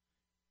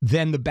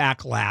 then the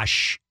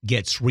backlash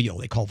gets real.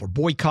 They call for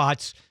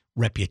boycotts,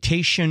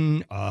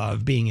 reputation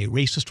of being a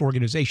racist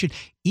organization.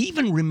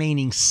 Even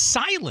remaining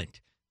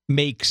silent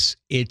makes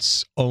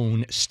its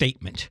own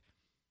statement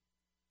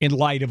in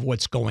light of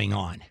what's going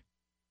on.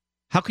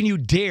 How can you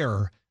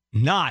dare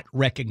not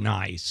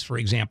recognize, for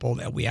example,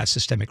 that we have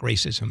systemic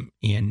racism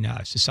in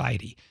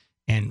society?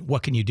 And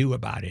what can you do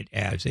about it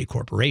as a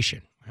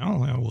corporation?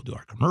 Well, we'll do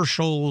our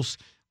commercials.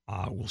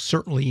 We'll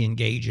certainly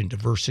engage in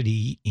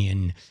diversity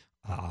in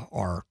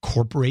our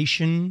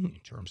corporation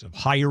in terms of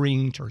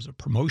hiring, in terms of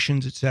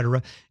promotions, et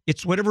cetera.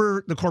 It's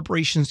whatever the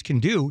corporations can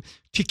do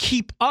to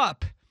keep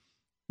up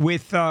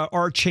with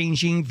our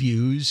changing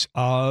views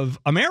of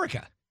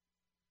America.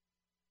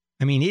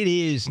 I mean, it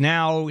is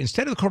now,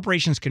 instead of the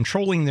corporations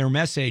controlling their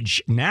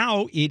message,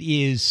 now it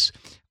is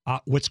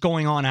what's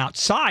going on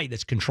outside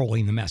that's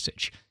controlling the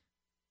message.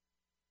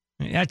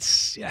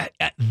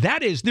 That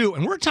is new.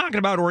 And we're talking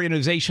about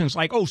organizations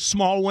like,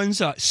 small ones,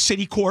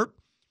 Citicorp,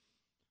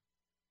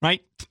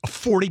 right? A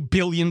 $40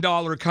 billion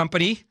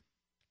company.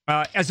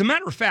 As a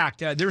matter of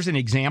fact, there's an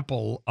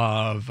example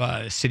of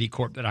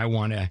Citicorp that I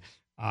want to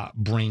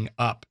bring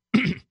up.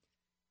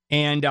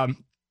 And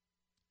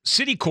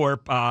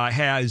Citicorp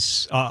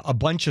has a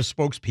bunch of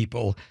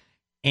spokespeople,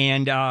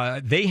 and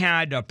they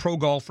had pro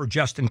golfer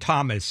Justin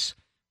Thomas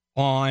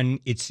on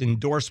its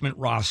endorsement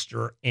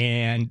roster,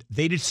 and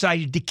they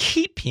decided to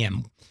keep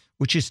him,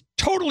 which is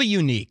totally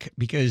unique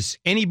because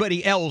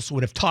anybody else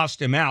would have tossed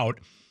him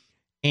out.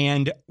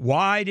 And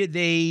why did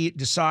they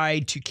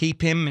decide to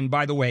keep him? And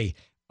by the way,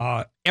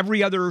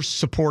 every other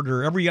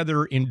supporter, every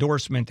other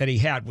endorsement that he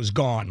had was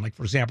gone. Like,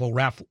 for example,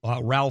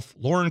 Ralph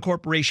Lauren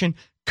Corporation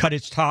cut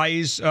its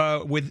ties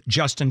with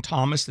Justin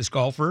Thomas, this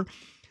golfer,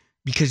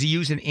 because he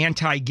used an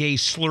anti-gay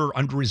slur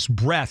under his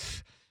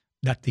breath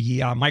that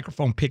the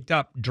microphone picked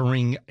up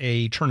during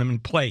a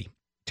tournament play,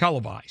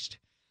 televised.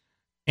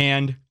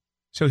 And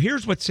so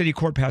here's what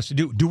Citicorp has to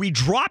do. Do we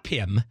drop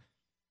him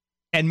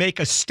and make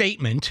a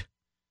statement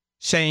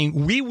saying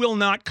we will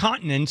not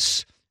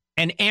countenance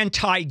an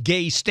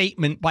anti-gay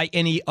statement by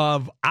any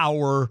of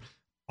our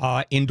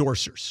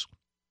endorsers?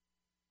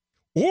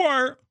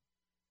 Or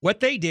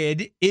what they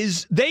did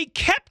is they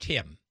kept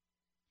him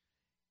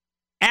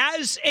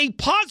as a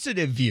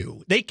positive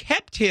view. They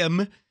kept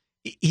him.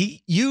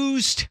 He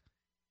used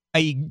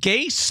a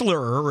gay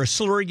slur or a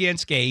slur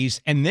against gays,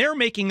 and they're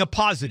making a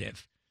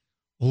positive.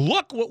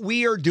 Look what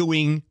we are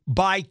doing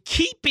by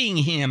keeping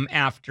him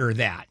after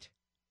that.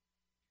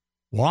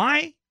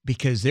 Why?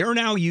 Because they're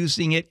now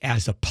using it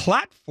as a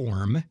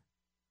platform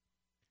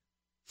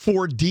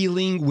for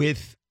dealing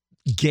with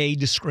gay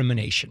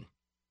discrimination.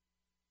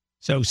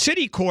 So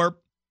Citicorp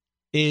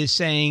is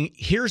saying,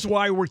 here's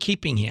why we're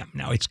keeping him.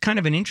 Now, it's kind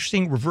of an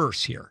interesting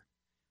reverse here.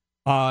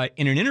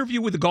 In an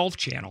interview with the Golf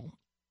Channel,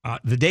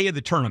 the day of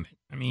the tournament,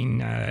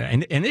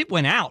 and it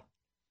went out,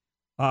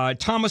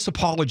 Thomas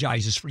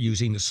apologizes for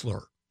using the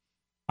slur.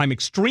 I'm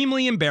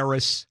extremely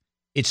embarrassed.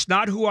 It's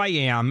not who I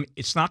am.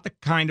 It's not the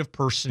kind of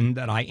person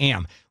that I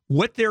am.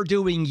 What they're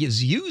doing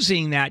is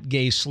using that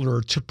gay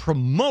slur to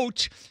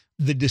promote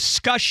the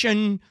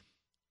discussion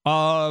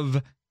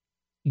of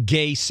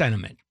gay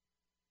sentiment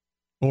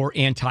or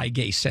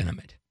anti-gay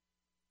sentiment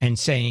and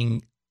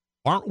saying,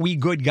 aren't we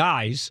good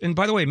guys? And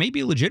by the way, it may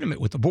be legitimate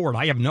with the board.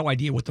 I have no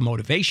idea what the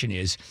motivation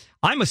is.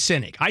 I'm a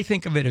cynic. I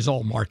think of it as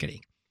all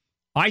marketing.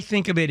 I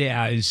think of it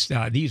as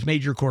these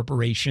major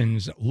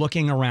corporations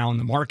looking around,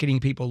 the marketing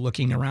people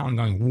looking around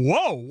going,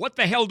 whoa, what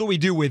the hell do we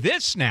do with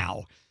this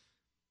now?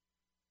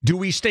 Do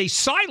we stay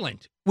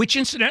silent? Which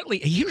incidentally,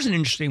 here's an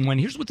interesting one.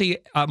 Here's what the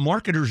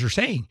marketers are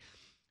saying.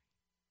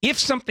 If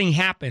something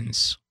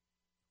happens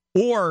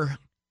or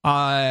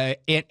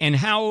and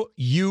how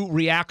you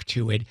react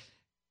to it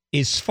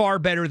is far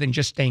better than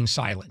just staying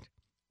silent.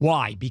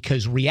 Why?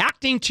 Because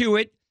reacting to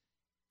it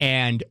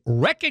and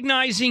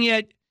recognizing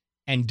it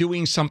and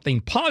doing something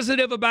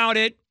positive about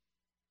it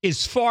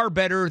is far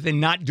better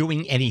than not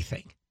doing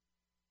anything.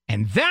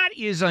 And that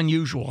is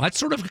unusual. That's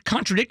sort of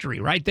contradictory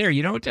right there.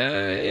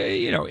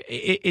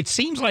 It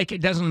seems like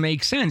it doesn't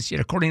make sense. Yet,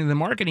 according to the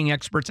marketing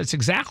experts, that's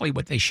exactly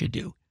what they should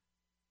do.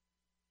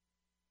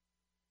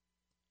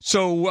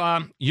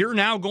 So you're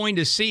now going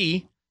to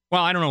see,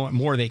 well, I don't know what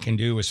more they can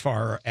do as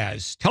far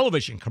as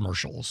television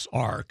commercials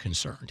are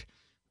concerned,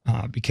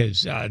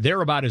 because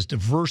they're about as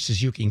diverse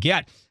as you can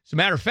get. As a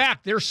matter of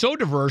fact, they're so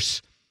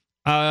diverse,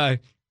 I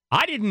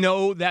didn't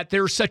know that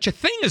there's such a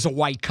thing as a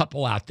white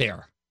couple out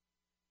there.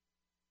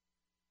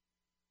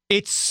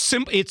 It's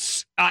an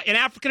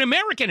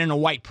African-American and a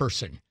white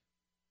person,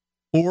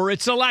 or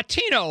it's a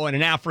Latino and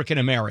an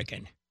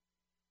African-American.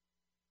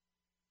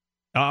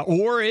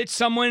 Or it's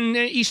someone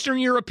Eastern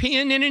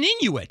European and an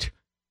Inuit.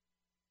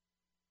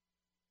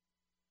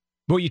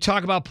 Well, you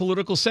talk about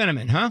political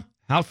sentiment, huh?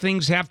 How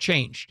things have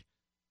changed.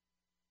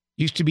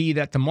 Used to be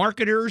that the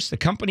marketers, the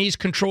companies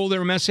control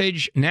their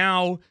message.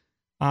 Now,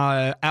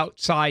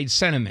 outside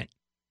sentiment.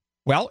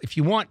 Well, if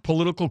you want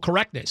political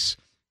correctness,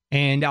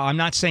 and I'm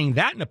not saying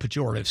that in a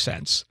pejorative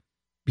sense,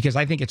 because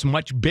I think it's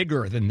much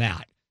bigger than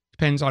that.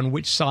 Depends on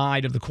which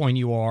side of the coin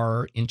you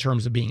are in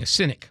terms of being a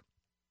cynic.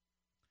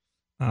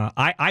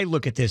 I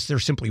look at this, they're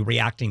simply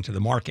reacting to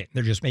the market.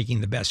 They're just making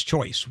the best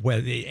choice,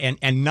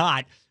 and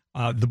not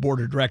the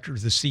board of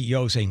directors, the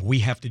CEO saying, we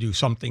have to do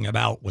something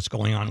about what's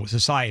going on with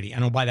society. I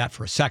don't buy that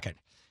for a second.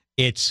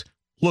 It's,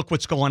 look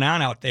what's going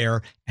on out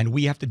there, and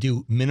we have to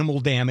do minimal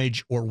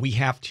damage, or we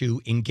have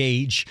to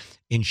engage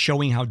in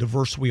showing how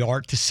diverse we are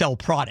to sell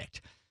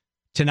product,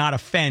 to not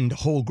offend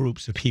whole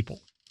groups of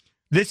people.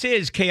 This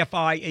is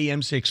KFI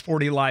AM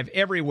 640 live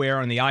everywhere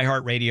on the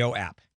iHeartRadio app.